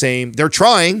getting the same. They're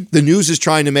trying. The news is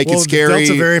trying to make it scary.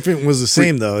 The Delta variant was the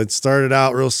same though. It started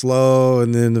out real slow,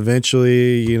 and then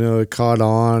eventually, it caught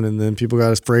on, and then people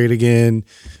got afraid again.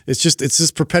 It's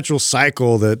this perpetual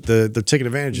cycle that they're taking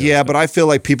advantage of. Yeah, but I feel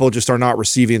like people just are not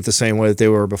receiving it the same way that they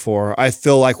were before. I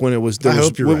feel like when there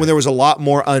was a lot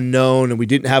more unknown, and we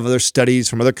didn't have other studies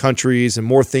from other countries and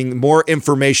more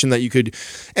information that you could,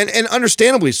 and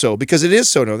understandably so, because it is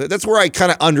so. No, that's where I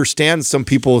kind of understand some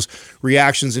people's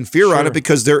reactions and fear on it,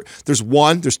 because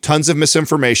there's tons of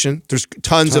misinformation, there's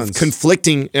tons of conflicting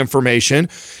information,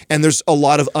 and there's a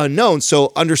lot of unknown.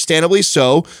 So understandably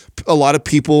so, a lot of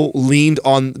people leaned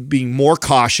on being more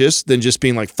cautious than just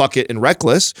being like fuck it and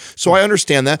reckless. So I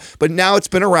understand that. But now it's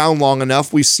been around long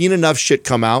enough. We've seen enough shit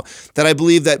come out that I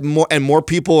believe that more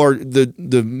people are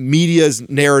the media's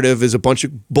narrative is a bunch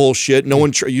of bullshit. No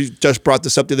one. You just brought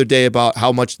this up the other day about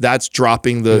how much that's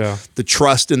dropping the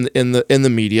trust in the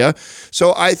media.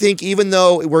 So I think even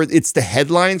though it's the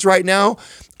headlines right now,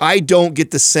 I don't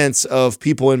get the sense of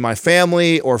people in my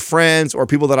family or friends or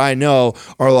people that I know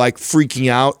are like freaking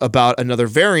out about another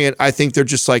variant. I think they're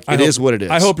just like, it is what it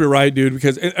is. I hope you're right, dude.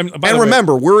 Because and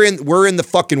remember, we're in the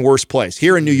fucking worst place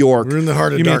here in New York. We're in the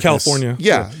heart of you mean darkness. California?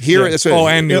 Yeah, here. That's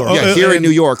what, and New York. Yeah, here in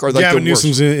New York are like Gavin the worst.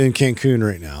 Newsom's in Cancun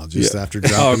right now, just after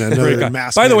dropping another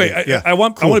mass. By the way, mandate. I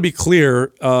want to be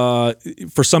clear.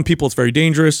 For some people, it's very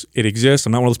dangerous. It exists.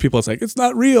 I'm not one of those people that's like, it's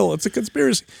not real. It's a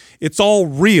conspiracy. It's all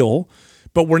real.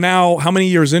 But we're now how many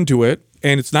years into it,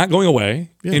 and it's not going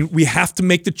away. Yeah. And we have to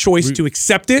make the choice to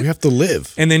accept it. We have to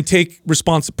live. And then take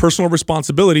personal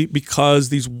responsibility, because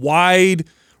these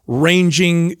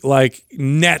wide-ranging like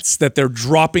nets that they're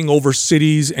dropping over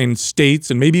cities and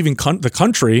states and maybe even the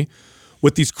country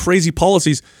with these crazy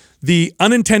policies, the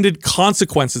unintended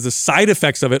consequences, the side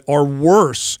effects of it are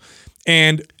worse.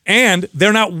 And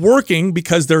they're not working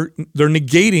because they're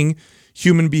negating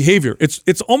human behavior.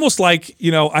 It's almost like,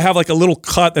 I have like a little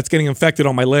cut that's getting infected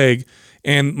on my leg,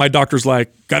 and my doctor's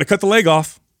like, got to cut the leg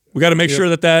off. We got to make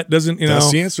sure that doesn't,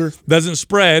 that's the answer. Doesn't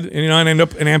spread. And I end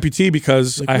up an amputee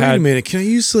because I had. Wait a minute, can I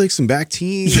use like some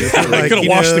Bactine? I could have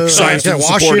washed the science.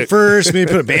 Wash it first,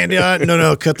 maybe put a Band-Aid on.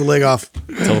 No, cut the leg off.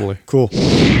 Totally. Cool.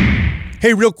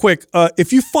 Hey, real quick,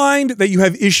 if you find that you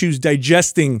have issues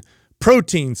digesting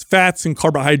proteins, fats, and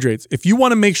carbohydrates, if you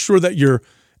want to make sure that you're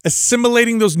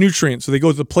assimilating those nutrients so they go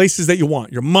to the places that you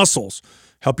want, your muscles,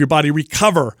 help your body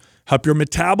recover, help your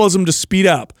metabolism to speed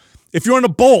up. If you're in a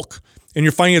bulk and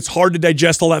you're finding it's hard to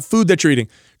digest all that food that you're eating,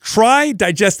 try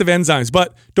digestive enzymes.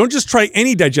 But don't just try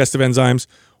any digestive enzymes.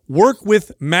 Work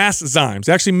with Masszymes.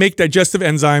 They actually make digestive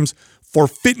enzymes for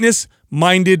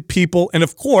fitness-minded people. And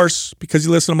of course, because you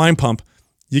listen to Mind Pump,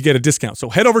 you get a discount. So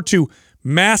head over to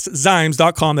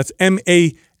masszymes.com. That's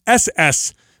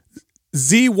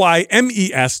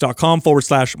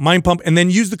MASSZYMES.com/mindpump, and then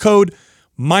use the code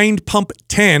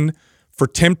MindPump10 for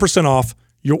 10% off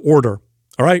your order.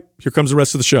 All right, here comes the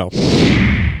rest of the show.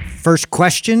 First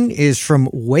question is from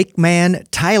Wakeman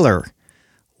Tyler.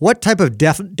 What type of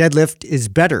deadlift is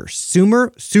better,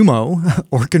 sumo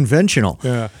or conventional?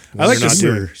 Yeah, I like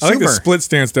the split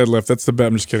stance deadlift. That's the bet.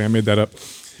 I'm just kidding. I made that up.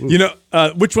 Ooh.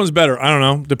 Which one's better? I don't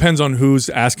know. Depends on who's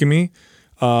asking me.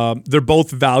 They're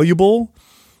both valuable.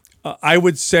 I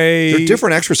would say they're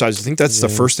different exercises. I think that's the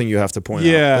first thing you have to point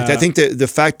out. Like, I think that the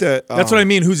fact that that's what I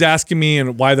mean. Who's asking me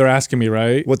and why they're asking me,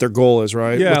 right? What their goal is,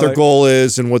 right? Yeah, what their goal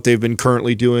is and what they've been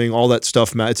currently doing. All that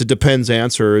stuff, Matt. It's a depends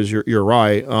answer. You're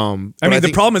right.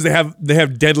 The problem is they have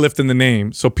deadlift in the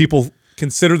name, so people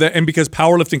consider that, and because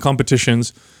powerlifting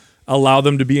competitions allow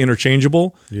them to be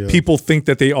interchangeable, people think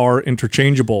that they are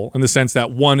interchangeable in the sense that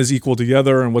one is equal to the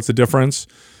other, and what's the difference?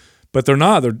 But they're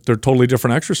not. They're totally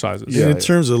different exercises. Yeah, in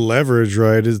terms of leverage,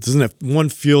 right? It doesn't have, one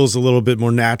feels a little bit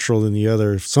more natural than the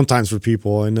other. Sometimes for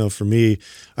people, I know for me,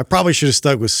 I probably should have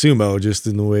stuck with sumo just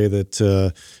in the way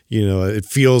that it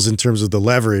feels in terms of the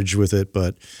leverage with it.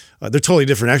 But they're totally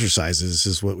different exercises,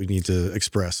 is what we need to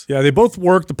express. Yeah, they both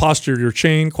work the posture of your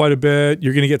chain quite a bit.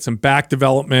 You're going to get some back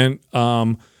development.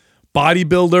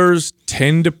 Bodybuilders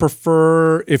tend to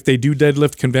prefer if they do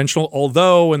deadlift conventional,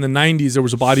 although in the 90s there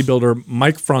was a bodybuilder,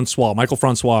 Michael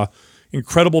Francois,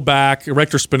 incredible back,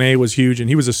 erector spinae was huge, and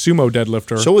he was a sumo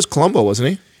deadlifter. So was Columbo, wasn't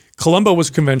he? Columbo was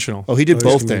conventional. Oh, he did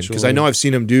both then, because I know I've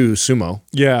seen him do sumo.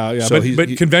 Yeah. So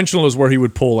but conventional is where he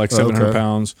would pull like 700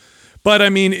 pounds. But I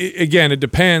mean, again, it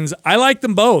depends. I like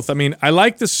them both. I mean, I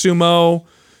like the sumo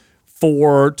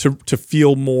to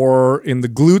feel more in the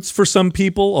glutes for some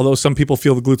people, although some people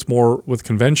feel the glutes more with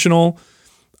conventional.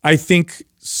 I think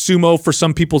sumo for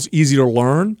some people is easy to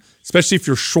learn, especially if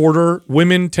you're shorter.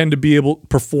 Women tend to be able to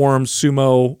perform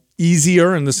sumo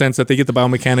easier in the sense that they get the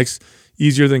biomechanics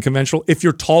easier than conventional. If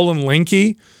you're tall and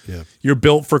lanky, you're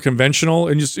built for conventional.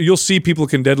 And you'll see people who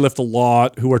can deadlift a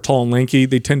lot who are tall and lanky.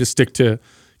 They tend to stick to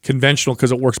conventional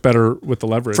because it works better with the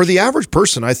leverage. For the average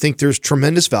person, I think there's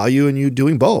tremendous value in you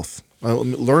doing both.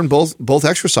 Learn both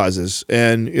exercises,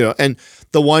 and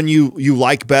the one you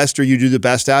like best or you do the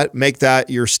best at, make that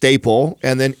your staple,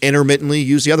 and then intermittently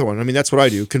use the other one. I mean, that's what I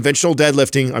do. Conventional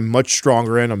deadlifting, I'm much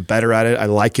stronger in. I'm better at it. I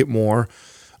like it more.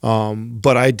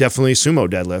 But I definitely sumo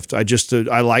deadlift.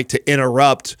 I like to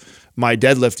interrupt my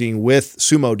deadlifting with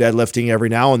sumo deadlifting every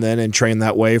now and then and train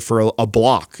that way for a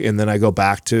block. And then I go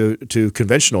back to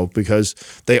conventional because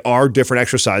they are different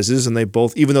exercises, and they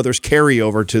both, even though there's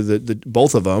carryover to the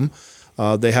both of them,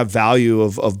 they have value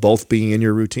of both being in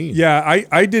your routine. Yeah,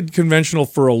 I did conventional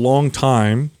for a long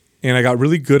time, and I got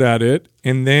really good at it.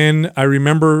 And then I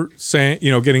remember saying,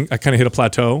 I kind of hit a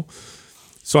plateau.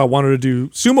 So I wanted to do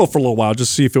sumo for a little while,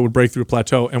 just see if it would break through a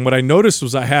plateau. And what I noticed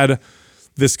was I had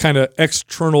this kind of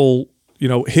external,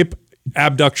 hip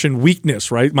abduction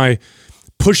weakness, right? My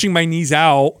pushing my knees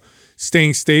out,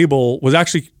 staying stable was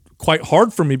actually quite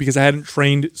hard for me because I hadn't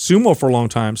trained sumo for a long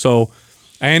time. So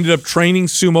I ended up training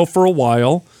sumo for a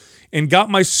while and got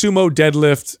my sumo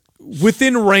deadlift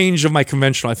within range of my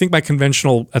conventional. I think my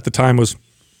conventional at the time was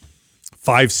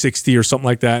 560 or something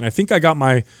like that. And I think I got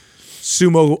my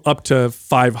sumo up to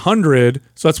 500.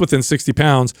 So that's within 60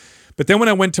 pounds. But then when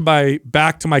I went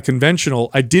back to my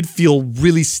conventional, I did feel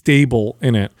really stable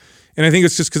in it. And I think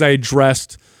it's just because I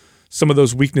addressed some of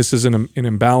those weaknesses and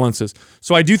imbalances.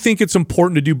 So I do think it's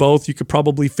important to do both. You could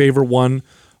probably favor one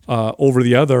over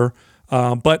the other.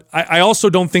 But I also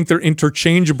don't think they're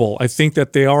interchangeable. I think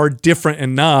that they are different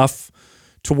enough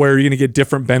to where you're going to get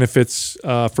different benefits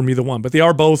from either one. But they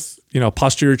are both,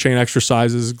 posterior chain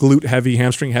exercises, glute heavy,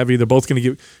 hamstring heavy. They're both going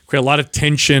to create a lot of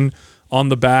tension on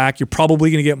the back. You're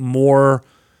probably going to get more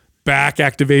back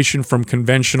activation from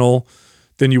conventional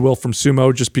than you will from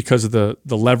sumo just because of the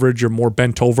leverage. You're more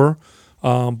bent over.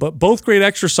 But both great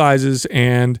exercises.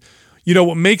 And,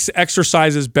 what makes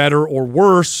exercises better or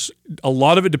worse, a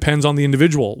lot of it depends on the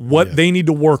individual, what they need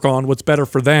to work on, what's better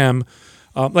for them.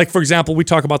 Like, for example, we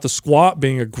talk about the squat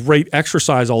being a great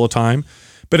exercise all the time.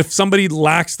 But if somebody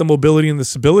lacks the mobility and the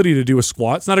stability to do a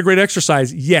squat, it's not a great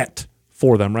exercise yet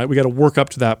for them, right? We got to work up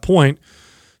to that point.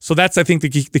 So that's, I think, the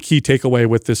key takeaway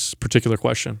with this particular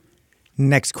question.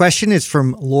 Next question is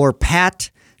from Lore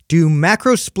Pat. Do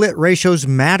macro split ratios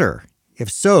matter? If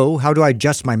so, how do I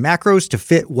adjust my macros to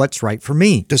fit what's right for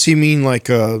me? Does he mean like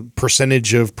a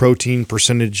percentage of protein,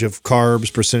 percentage of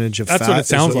carbs, percentage of fat? That's what it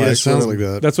sounds like. Yeah, it sounds like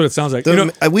that. That's what it sounds like.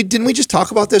 Didn't we just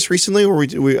talk about this recently?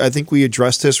 Where I think we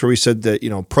addressed this, where we said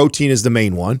that protein is the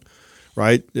main one,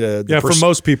 right? For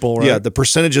most people, right? Yeah, the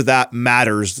percentage of that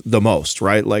matters the most,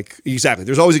 right? Like, exactly.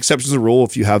 There's always exceptions to the rule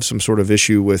if you have some sort of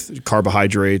issue with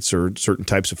carbohydrates or certain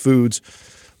types of foods.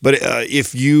 But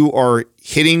if you are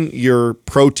hitting your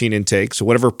protein intake, so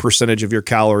whatever percentage of your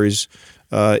calories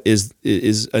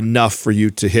is enough for you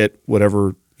to hit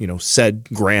whatever said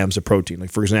grams of protein.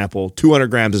 Like, for example, 200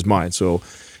 grams is mine. So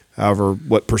however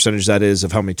what percentage that is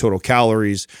of how many total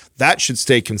calories, that should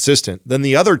stay consistent. Then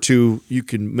the other two you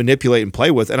can manipulate and play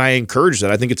with. And I encourage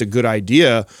that. I think it's a good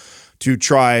idea to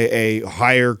try a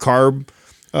higher carb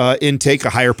intake, a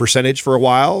higher percentage for a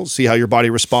while, see how your body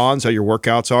responds, how your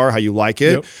workouts are, how you like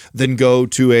it, then go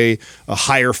to a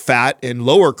higher fat and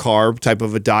lower carb type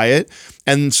of a diet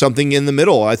and something in the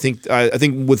middle. I think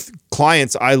with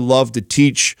clients, I love to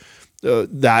teach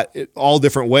that all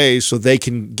different ways so they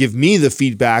can give me the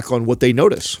feedback on what they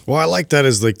notice. Well, I like that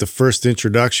as like the first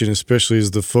introduction, especially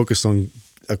as the focus on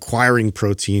acquiring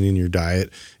protein in your diet.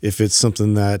 If it's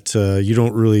something that you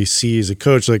don't really see as a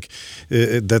coach, like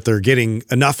that they're getting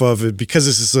enough of it, because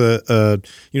this is a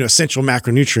essential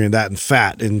macronutrient, that and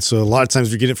fat. And so a lot of times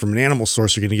if you get it from an animal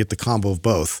source, you're going to get the combo of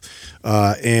both.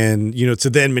 And to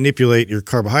then manipulate your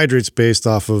carbohydrates based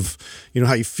off of,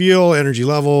 how you feel, energy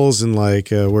levels, and like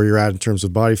where you're at in terms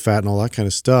of body fat and all that kind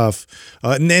of stuff.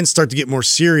 And then start to get more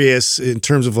serious in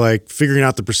terms of like figuring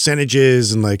out the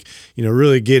percentages and like,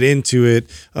 really get into it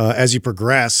as you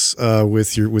progress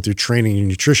with your training and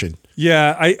nutrition.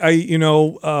 Yeah,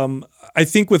 I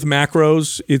think with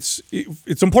macros, it's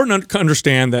important to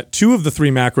understand that 2 of the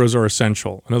 3 macros are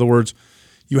essential. In other words,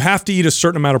 you have to eat a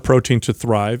certain amount of protein to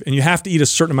thrive, and you have to eat a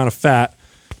certain amount of fat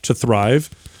to thrive.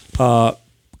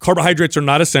 Carbohydrates are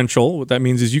not essential. What that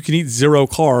means is you can eat 0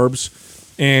 carbs,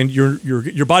 and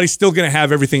your body's still going to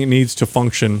have everything it needs to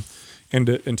function and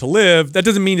to live. That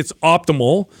doesn't mean it's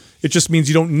optimal. It just means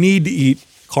you don't need to eat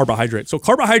carbohydrates. So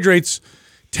carbohydrates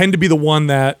tend to be the one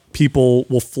that people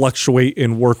will fluctuate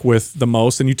and work with the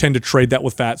most, and you tend to trade that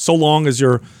with fat, so long as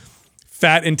your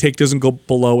fat intake doesn't go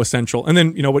below essential. And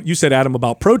then, what you said, Adam,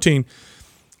 about protein,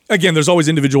 again, there's always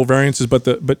individual variances,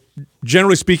 but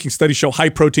generally speaking, studies show high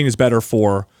protein is better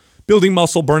for building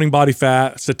muscle, burning body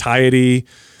fat, satiety.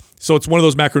 So it's one of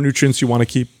those macronutrients you want to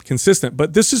keep consistent.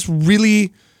 But this is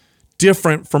really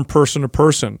different from person to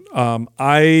person.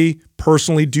 I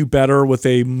personally do better with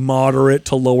a moderate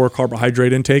to lower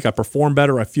carbohydrate intake. I perform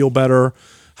better. I feel better.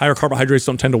 Higher carbohydrates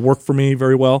don't tend to work for me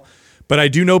very well. But I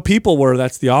do know people where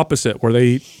that's the opposite, where they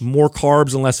eat more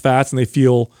carbs and less fats and they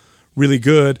feel really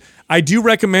good. I do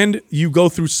recommend you go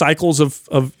through cycles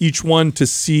of each one to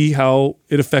see how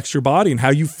it affects your body and how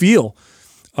you feel.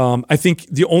 I think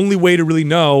the only way to really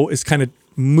know is kind of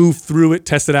move through it,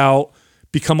 test it out,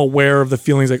 become aware of the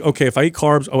feelings like, okay, if I eat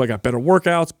carbs, I got better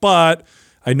workouts, but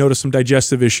I notice some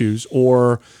digestive issues,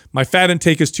 or my fat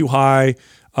intake is too high.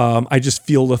 I just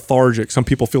feel lethargic. Some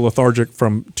people feel lethargic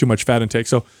from too much fat intake.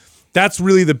 So that's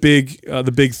really the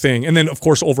big thing. And then, of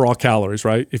course, overall calories,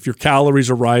 right? If your calories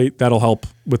are right, that'll help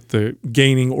with the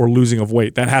gaining or losing of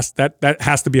weight. That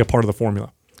has to be a part of the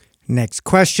formula. Next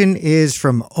question is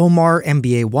from Omar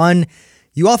MBA1.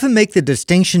 You often make the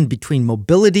distinction between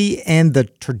mobility and the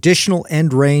traditional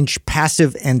end range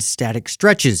passive and static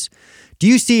stretches. Do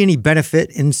you see any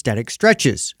benefit in static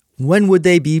stretches? When would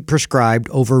they be prescribed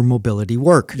over mobility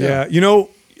work? Yeah,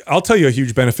 I'll tell you a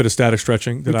huge benefit of static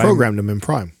stretching. We programmed them in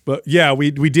Prime. But yeah,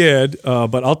 we did.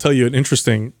 But I'll tell you an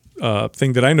interesting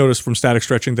thing that I noticed from static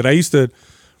stretching that I used to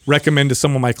recommend to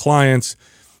some of my clients,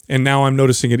 and now I'm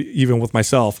noticing it even with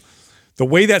myself. The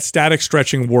way that static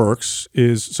stretching works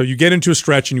is, so you get into a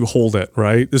stretch and you hold it,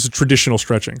 right? This is traditional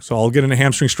stretching. So I'll get in a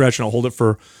hamstring stretch and I'll hold it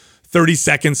for 30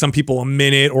 seconds, some people a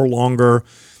minute or longer.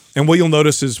 And what you'll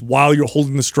notice is while you're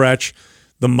holding the stretch,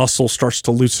 the muscle starts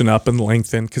to loosen up and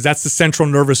lengthen, because that's the central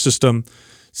nervous system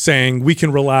saying we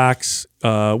can relax.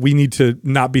 We need to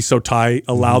not be so tight.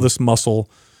 Allow this muscle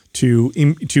to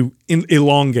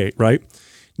elongate, right?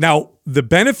 Now, the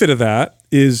benefit of that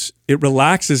is it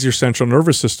relaxes your central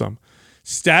nervous system.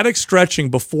 Static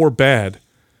stretching before bed,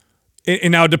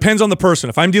 and now it depends on the person.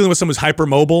 If I'm dealing with someone who's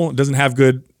hypermobile and doesn't have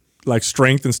good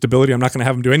strength and stability, I'm not going to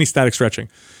have them do any static stretching.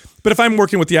 But if I'm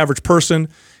working with the average person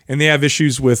and they have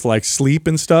issues with sleep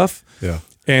and stuff,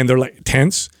 and they're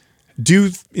tense, do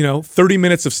 30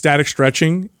 minutes of static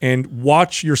stretching and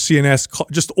watch your CNS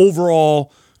just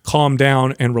overall calm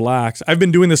down and relax. I've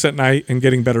been doing this at night and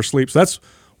getting better sleep. So that's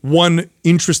one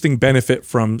interesting benefit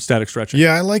from static stretching.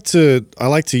 Yeah, I like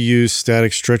to use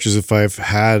static stretches if I've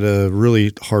had a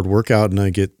really hard workout and I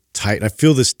get tight. I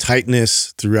feel this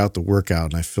tightness throughout the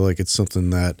workout, and I feel like it's something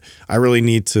that I really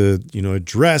need to,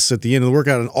 address at the end of the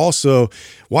workout. And also,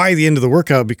 why the end of the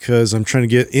workout? Because I'm trying to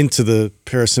get into the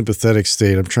parasympathetic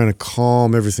state. I'm trying to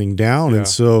calm everything down, and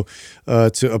so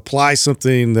to apply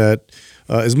something that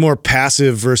is more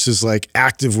passive versus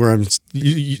active, where I'm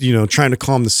trying to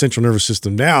calm the central nervous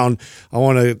system down. I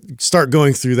want to start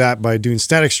going through that by doing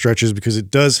static stretches, because it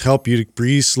does help you to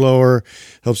breathe slower,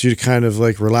 helps you to kind of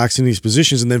relax in these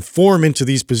positions and then form into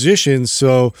these positions.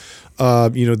 So,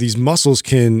 these muscles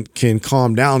can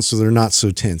calm down so they're not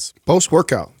so tense.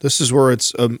 Post-workout, this is where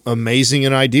it's amazing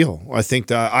and ideal. I think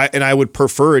that I would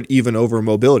prefer it even over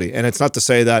mobility. And it's not to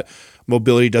say that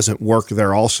mobility doesn't work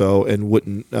there also and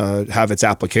wouldn't have its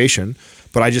application.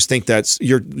 But I just think that's,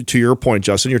 to your point,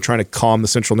 Justin, you're trying to calm the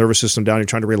central nervous system down. You're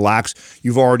trying to relax.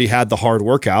 You've already had the hard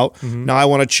workout. Mm-hmm. Now I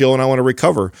want to chill and I want to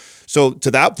recover. So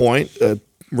to that point,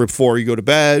 before you go to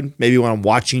bed, maybe when I'm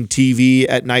watching TV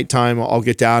at nighttime, I'll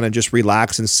get down and just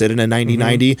relax and sit in a 90-90.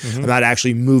 Mm-hmm. I'm not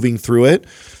actually moving through it.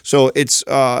 So it's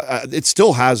it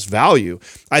still has value.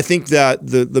 I think that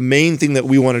the main thing that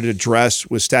we wanted to address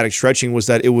with static stretching was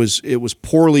that it was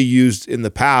poorly used in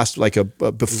the past,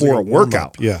 before a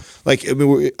workout. Yeah,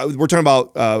 we're talking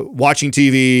about watching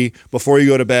TV before you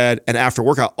go to bed and after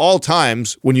workout. All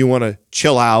times when you want to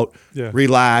chill out,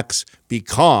 relax, be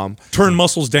calm, turn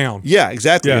muscles down. Yeah,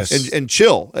 exactly. Yes. And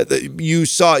chill.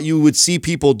 You would see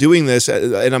people doing this,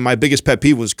 and my biggest pet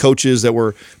peeve was coaches that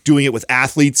were doing it with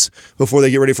athletes before they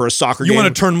get ready for a soccer game. You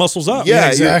want to turn muscles up. Yeah,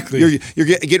 exactly. You're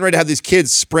getting ready to have these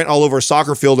kids sprint all over a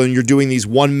soccer field, and you're doing these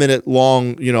 1 minute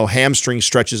long, hamstring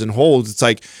stretches and holds. It's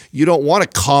like you don't want to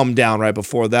calm down right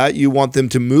before that. You want them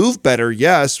to move better,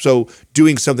 yes. So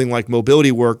doing something like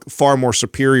mobility work, far more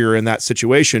superior in that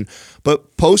situation.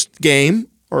 But post game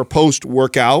or post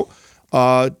workout,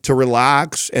 to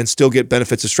relax and still get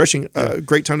benefits of stretching,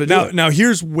 great time to do it. Now,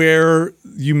 here's where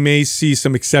you may see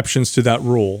some exceptions to that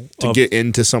rule. To get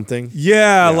into something?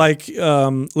 Yeah.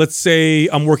 Let's say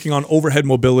I'm working on overhead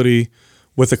mobility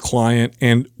with a client,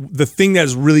 and the thing that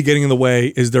is really getting in the way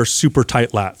is their super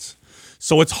tight lats.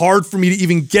 So it's hard for me to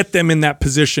even get them in that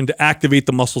position to activate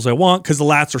the muscles I want because the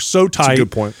lats are so tight. That's a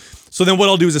good point. So then what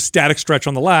I'll do is a static stretch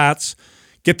on the lats,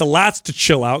 get the lats to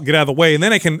chill out, get out of the way, and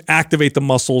then I can activate the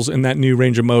muscles in that new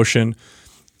range of motion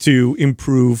to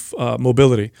improve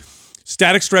mobility.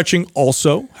 Static stretching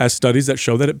also has studies that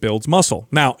show that it builds muscle.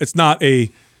 Now, it's not a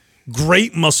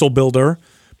great muscle builder,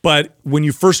 but when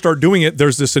you first start doing it,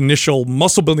 there's this initial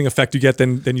muscle building effect you get, then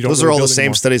you don't. Those really are all build the same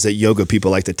anymore. studies that yoga people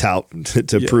like to tout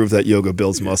to prove that yoga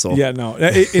builds muscle. Yeah, no.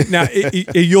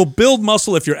 You'll build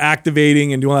muscle if you're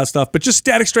activating and doing all that stuff, but just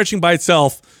static stretching by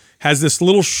itself has this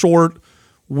little short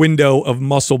window of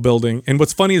muscle building. And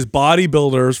what's funny is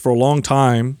bodybuilders for a long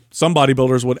time, some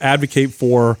bodybuilders would advocate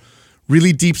for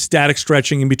really deep static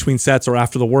stretching in between sets or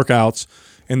after the workouts,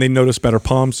 and they notice better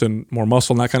pumps and more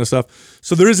muscle and that kind of stuff.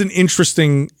 So there is an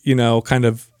interesting, kind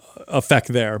of effect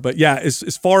there. But yeah,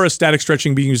 as far as static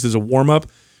stretching being used as a warm-up,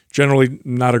 generally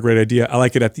not a great idea. I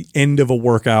like it at the end of a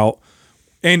workout.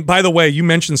 And by the way, you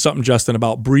mentioned something, Justin,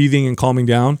 about breathing and calming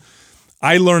down.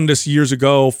 I learned this years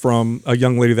ago from a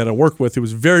young lady that I worked with who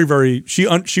was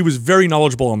she was very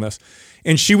knowledgeable on this.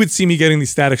 And she would see me getting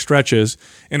these static stretches,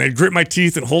 and I'd grit my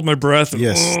teeth and hold my breath.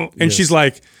 And she's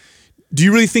like, do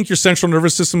you really think your central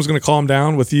nervous system is going to calm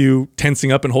down with you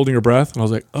tensing up and holding your breath? And I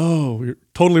was like, oh, you're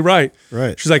totally right.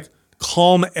 Right. She's like,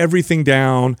 calm everything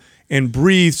down and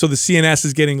breathe so the CNS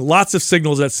is getting lots of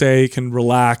signals that say can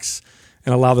relax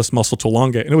and allow this muscle to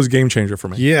elongate. And it was a game changer for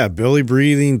me. Yeah, belly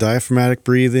breathing, diaphragmatic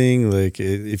breathing. Like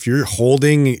if you're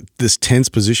holding this tense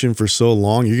position for so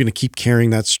long, you're going to keep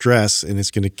carrying that stress and it's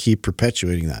going to keep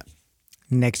perpetuating that.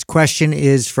 Next question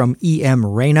is from E.M.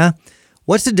 Reyna.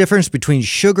 What's the difference between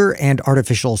sugar and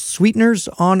artificial sweeteners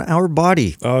on our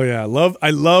body? Oh yeah, I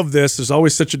love this. There's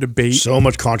always such a debate. So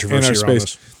much in controversy our around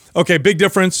space. this. Okay, big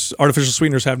difference. Artificial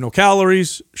sweeteners have no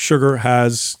calories. Sugar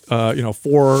has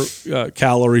 4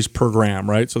 calories per gram,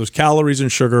 right? So there's calories in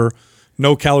sugar,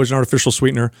 no calories in artificial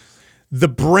sweetener. The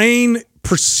brain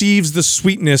perceives the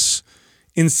sweetness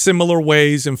in similar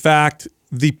ways. In fact,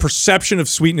 the perception of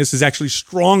sweetness is actually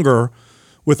stronger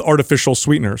with artificial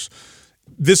sweeteners.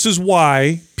 This is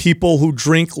why people who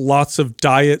drink lots of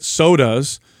diet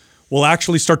sodas will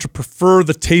actually start to prefer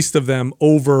the taste of them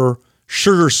over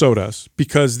sugar sodas,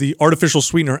 because the artificial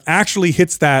sweetener actually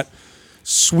hits that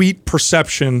sweet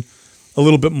perception a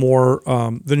little bit more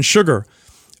than sugar.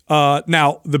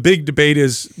 Now, the big debate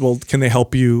is, well, can they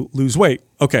help you lose weight?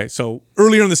 Okay, so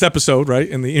earlier in this episode, right,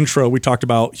 in the intro, we talked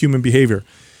about human behavior.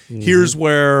 Mm-hmm. Here's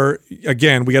where,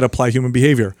 again, we got to apply human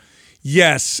behavior.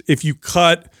 Yes, if you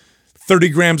cut 30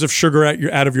 grams of sugar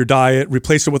out of your diet,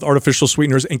 replace it with artificial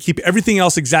sweeteners, and keep everything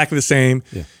else exactly the same,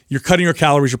 you're cutting your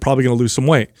calories, you're probably going to lose some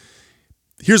weight.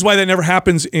 Here's why that never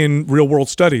happens in real world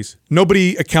studies.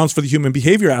 Nobody accounts for the human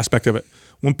behavior aspect of it.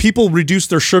 When people reduce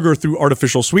their sugar through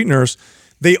artificial sweeteners,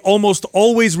 they almost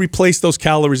always replace those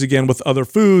calories again with other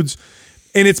foods.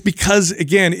 And it's because,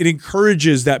 again, it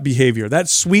encourages that behavior. That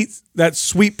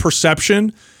sweet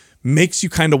perception makes you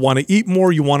kind of want to eat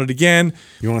more. You want it again.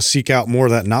 You want to seek out more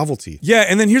of that novelty. Yeah,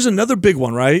 and then here's another big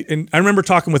one, right? And I remember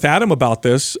talking with Adam about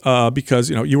this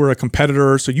because you were a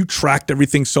competitor, so you tracked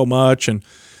everything so much. And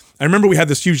I remember we had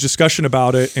this huge discussion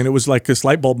about it, and it was like this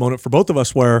light bulb moment for both of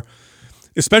us where,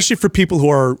 especially for people who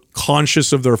are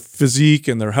conscious of their physique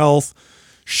and their health,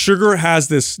 sugar has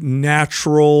this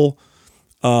natural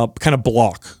kind of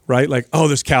block, right? Like, oh,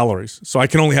 there's calories. So I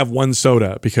can only have one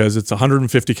soda because it's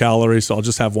 150 calories, so I'll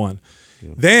just have one.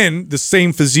 Yeah. Then the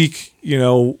same physique,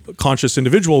 conscious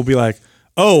individual will be like,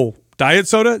 oh, diet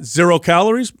soda, 0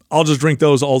 calories, I'll just drink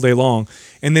those all day long.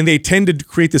 And then they tend to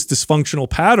create this dysfunctional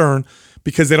pattern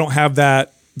because they don't have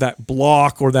that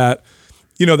block or that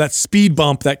speed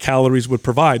bump that calories would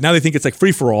provide. Now they think it's like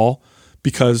free for all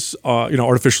because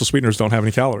artificial sweeteners don't have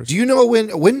any calories. Do you know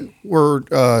when were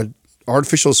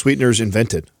artificial sweeteners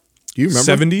invented? Do you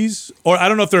remember? 70s? Or I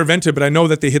don't know if they're invented, but I know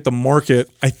that they hit the market,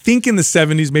 I think in the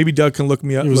 70s. Maybe Doug can look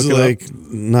me up. It was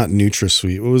not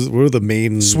NutraSweet. What were the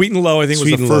main? Sweet and Low, I think,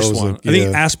 was the first one. I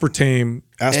think aspartame.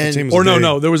 Aspartame was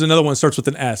no, there was another one that starts with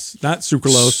an S, not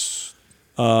sucralose.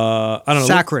 I don't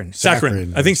know.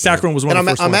 Saccharin. I think saccharin was one of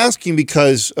the first ones. I'm asking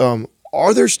because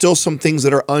are there still some things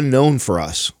that are unknown for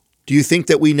us? Do you think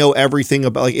that we know everything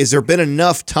about, is there been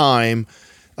enough time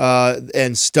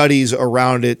and studies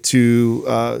around it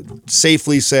to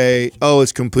safely say, oh,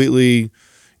 it's completely,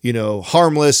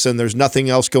 harmless and there's nothing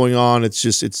else going on?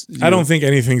 I don't think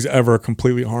anything's ever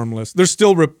completely harmless. There's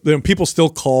still, people still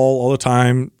call all the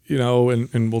time,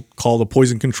 and will call the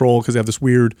poison control because they have this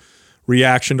weird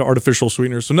reaction to artificial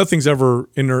sweeteners. So nothing's ever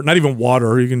inert, not even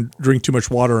water. You can drink too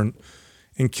much water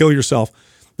and kill yourself.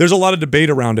 There's a lot of debate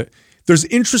around it. There's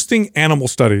interesting animal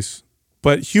studies,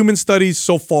 but human studies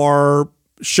so far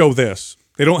show this.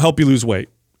 They don't help you lose weight.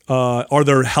 Are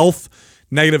there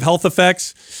negative health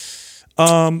effects?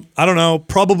 I don't know.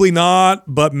 Probably not,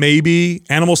 but maybe.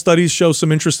 Animal studies show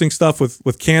some interesting stuff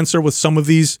with cancer with some of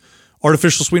these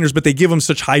artificial sweeteners, but they give them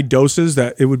such high doses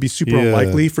that it would be super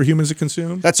unlikely for humans to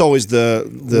consume. That's always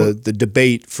the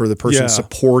debate for the person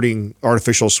supporting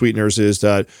artificial sweeteners is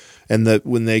that, and that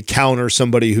when they counter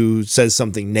somebody who says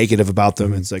something negative about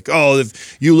them, it's like, oh,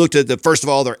 if you looked at first of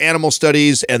all, their animal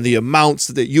studies and the amounts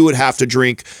that you would have to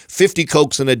drink 50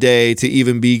 Cokes in a day to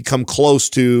even become close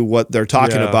to what they're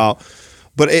talking about.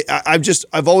 But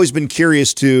I've always been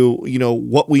curious to,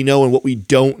 what we know and what we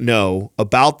don't know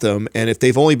about them. And if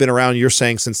they've only been around, you're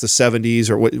saying since the 70s,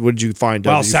 or what did you find?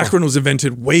 Wow, saccharin was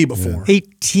invented way before.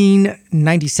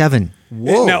 1897.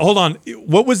 Whoa. Now, hold on.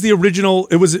 What was the original?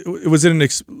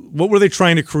 What were they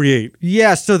trying to create?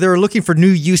 Yeah, so they were looking for new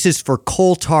uses for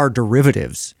coal tar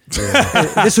derivatives.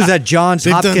 This was at Johns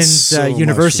Hopkins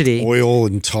University. Much with oil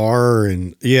and tar,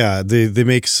 and they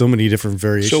make so many different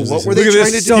variations. So what were they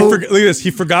trying to do? Look at this.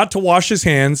 He forgot to wash his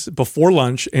hands before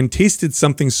lunch and tasted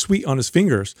something sweet on his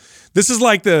fingers. This is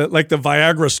like the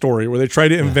Viagra story where they try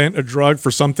to invent a drug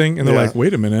for something and they're like,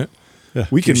 wait a minute. Yeah.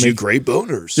 We can make great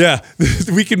boners. Yeah,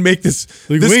 we can make this.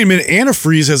 Wait a minute,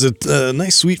 antifreeze has a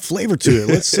nice sweet flavor to it.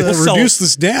 Let's reduce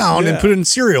this down and put it in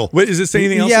cereal. Wait, is it saying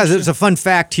anything else? Yeah, there's a fun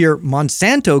fact here.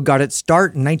 Monsanto got its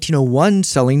start in 1901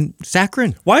 selling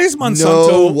saccharin. Why is Monsanto?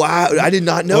 No, wow, I did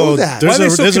not know that.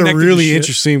 There's a really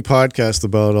interesting podcast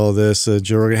about all this.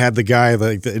 Joe Rogan had the guy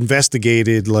that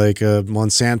investigated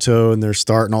Monsanto and their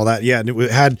start and all that. Yeah, and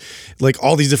it had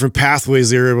all these different pathways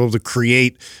they were able to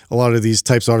create a lot of these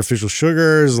types of artificial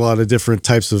sugars, a lot of different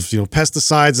types of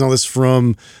pesticides and all this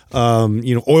from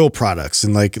oil products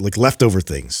and like leftover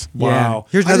things. Wow.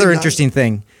 Yeah. Here's another interesting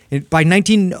thing. By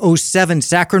 1907,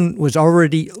 saccharin was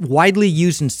already widely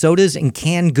used in sodas and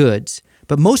canned goods,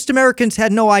 but most Americans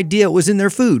had no idea it was in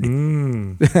their food.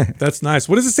 That's nice.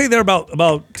 What does it say there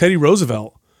about Teddy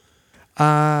Roosevelt?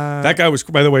 That guy was,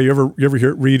 by the way, you ever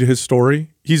read his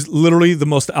story? He's literally the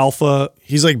most alpha.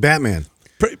 He's like Batman.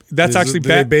 That's actually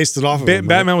they based it off of him,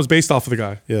 Batman was based off of the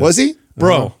guy. Yeah. Was he?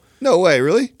 Bro. No way,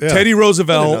 really? Yeah. Teddy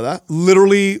Roosevelt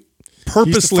literally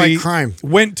purposely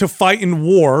went to fight in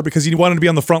war because he wanted to be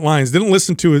on the front lines, didn't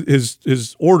listen to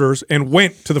his orders, and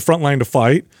went to the front line to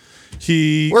fight.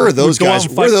 Where are those guys?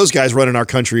 Where are those guys running our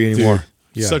country anymore? Dude.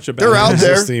 Yeah. Such a bad They're out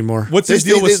there anymore. What's his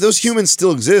deal with those humans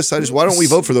still exist? Why don't we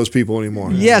vote for those people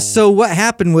anymore? Yeah, so what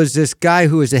happened was this guy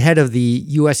who was the head of the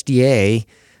USDA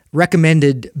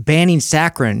recommended banning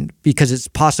saccharin because it's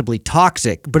possibly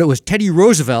toxic, but it was Teddy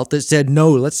Roosevelt that said,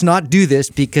 no, let's not do this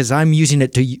because I'm using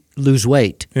it to lose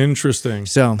weight. Interesting.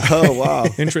 So, oh, wow.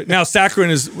 Now, saccharin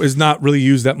is not really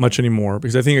used that much anymore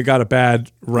because I think it got a bad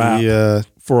rap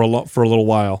for a little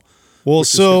while. Well,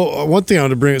 so one thing I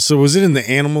want to bring up, so was it in the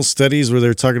animal studies where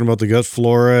they're talking about the gut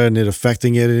flora and it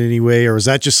affecting it in any way, or is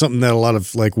that just something that a lot of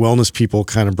wellness people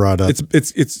kind of brought up?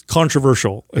 It's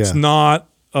controversial. It's not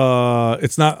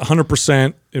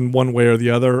 100% in one way or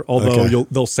the other, although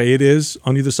they'll say it is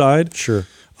on either side. Sure.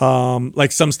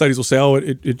 Like some studies will say,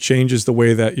 it changes the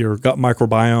way that your gut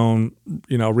microbiome,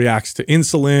 reacts to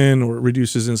insulin, or it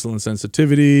reduces insulin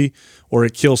sensitivity, or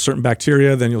it kills certain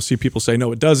bacteria. Then you'll see people say,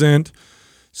 no, it doesn't.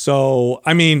 So,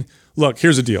 I mean, look,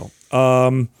 here's the deal.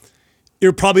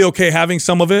 You're probably okay having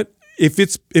some of it. If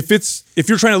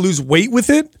you're trying to lose weight with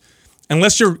it,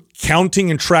 unless you're counting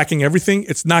and tracking everything,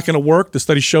 it's not going to work. The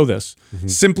studies show this. Mm-hmm.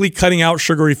 Simply cutting out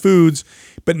sugary foods,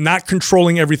 but not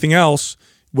controlling everything else,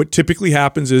 what typically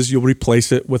happens is you'll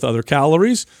replace it with other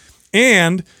calories,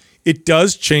 and it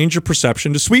does change your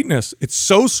perception to sweetness. It's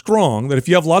so strong that if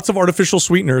you have lots of artificial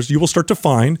sweeteners, you will start to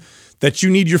find that you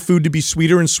need your food to be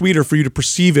sweeter and sweeter for you to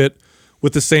perceive it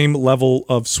with the same level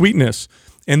of sweetness.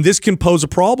 And this can pose a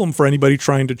problem for anybody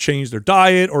trying to change their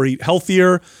diet or eat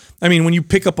healthier. I mean, when you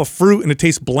pick up a fruit and it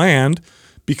tastes bland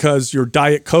because your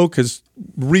Diet Coke has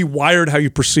rewired how you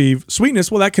perceive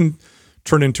sweetness, well, that can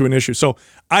turn into an issue. So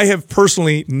I have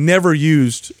personally never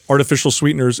used artificial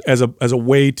sweeteners as a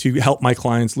way to help my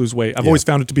clients lose weight. I've always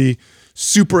found it to be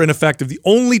super ineffective. The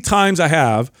only times I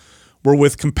have were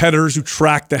with competitors who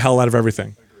track the hell out of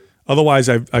everything. Otherwise,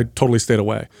 I totally stayed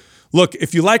away. Look,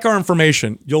 if you like our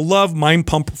information, you'll love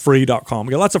mindpumpfree.com.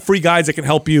 We got lots of free guides that can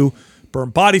help you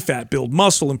burn body fat, build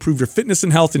muscle, improve your fitness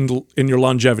and health, and your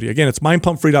longevity. Again, it's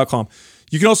mindpumpfree.com.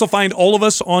 You can also find all of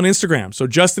us on Instagram. So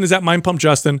Justin is at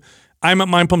mindpumpjustin. I'm at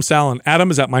mindpumpsal, and Adam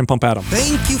is at mindpumpadam.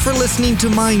 Thank you for listening to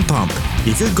Mind Pump.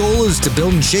 If your goal is to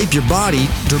build and shape your body,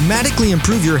 dramatically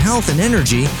improve your health and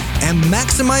energy, and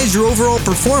maximize your overall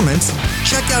performance,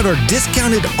 check out our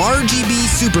discounted RGB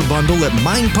Super Bundle at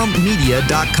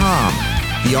mindpumpmedia.com.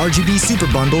 The RGB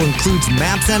Super Bundle includes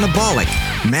MAPS Anabolic,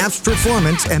 MAPS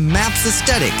Performance, and MAPS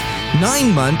Aesthetic,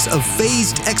 9 months of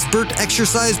phased expert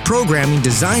exercise programming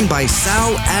designed by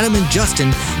Sal, Adam, and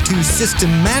Justin to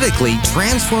systematically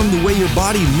transform the way your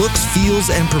body looks, feels,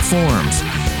 and performs.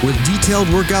 With detailed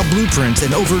workout blueprints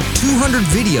and over 200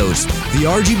 videos, the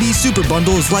RGB Super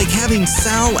Bundle is like having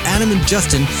Sal, Adam, and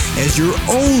Justin as your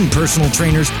own personal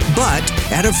trainers, but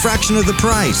at a fraction of the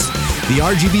price. The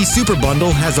RGB Super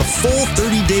Bundle has a full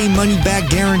 30-day money-back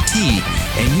guarantee,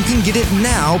 and you can get it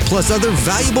now plus other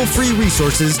valuable free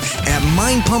resources at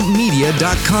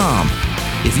mindpumpmedia.com.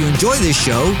 If you enjoy this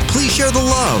show, please share the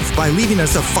love by leaving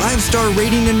us a 5-star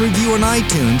rating and review on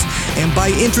iTunes and by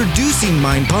introducing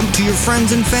Mind Pump to your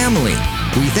friends and family.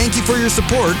 We thank you for your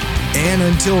support, and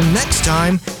until next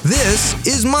time, this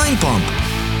is Mind Pump.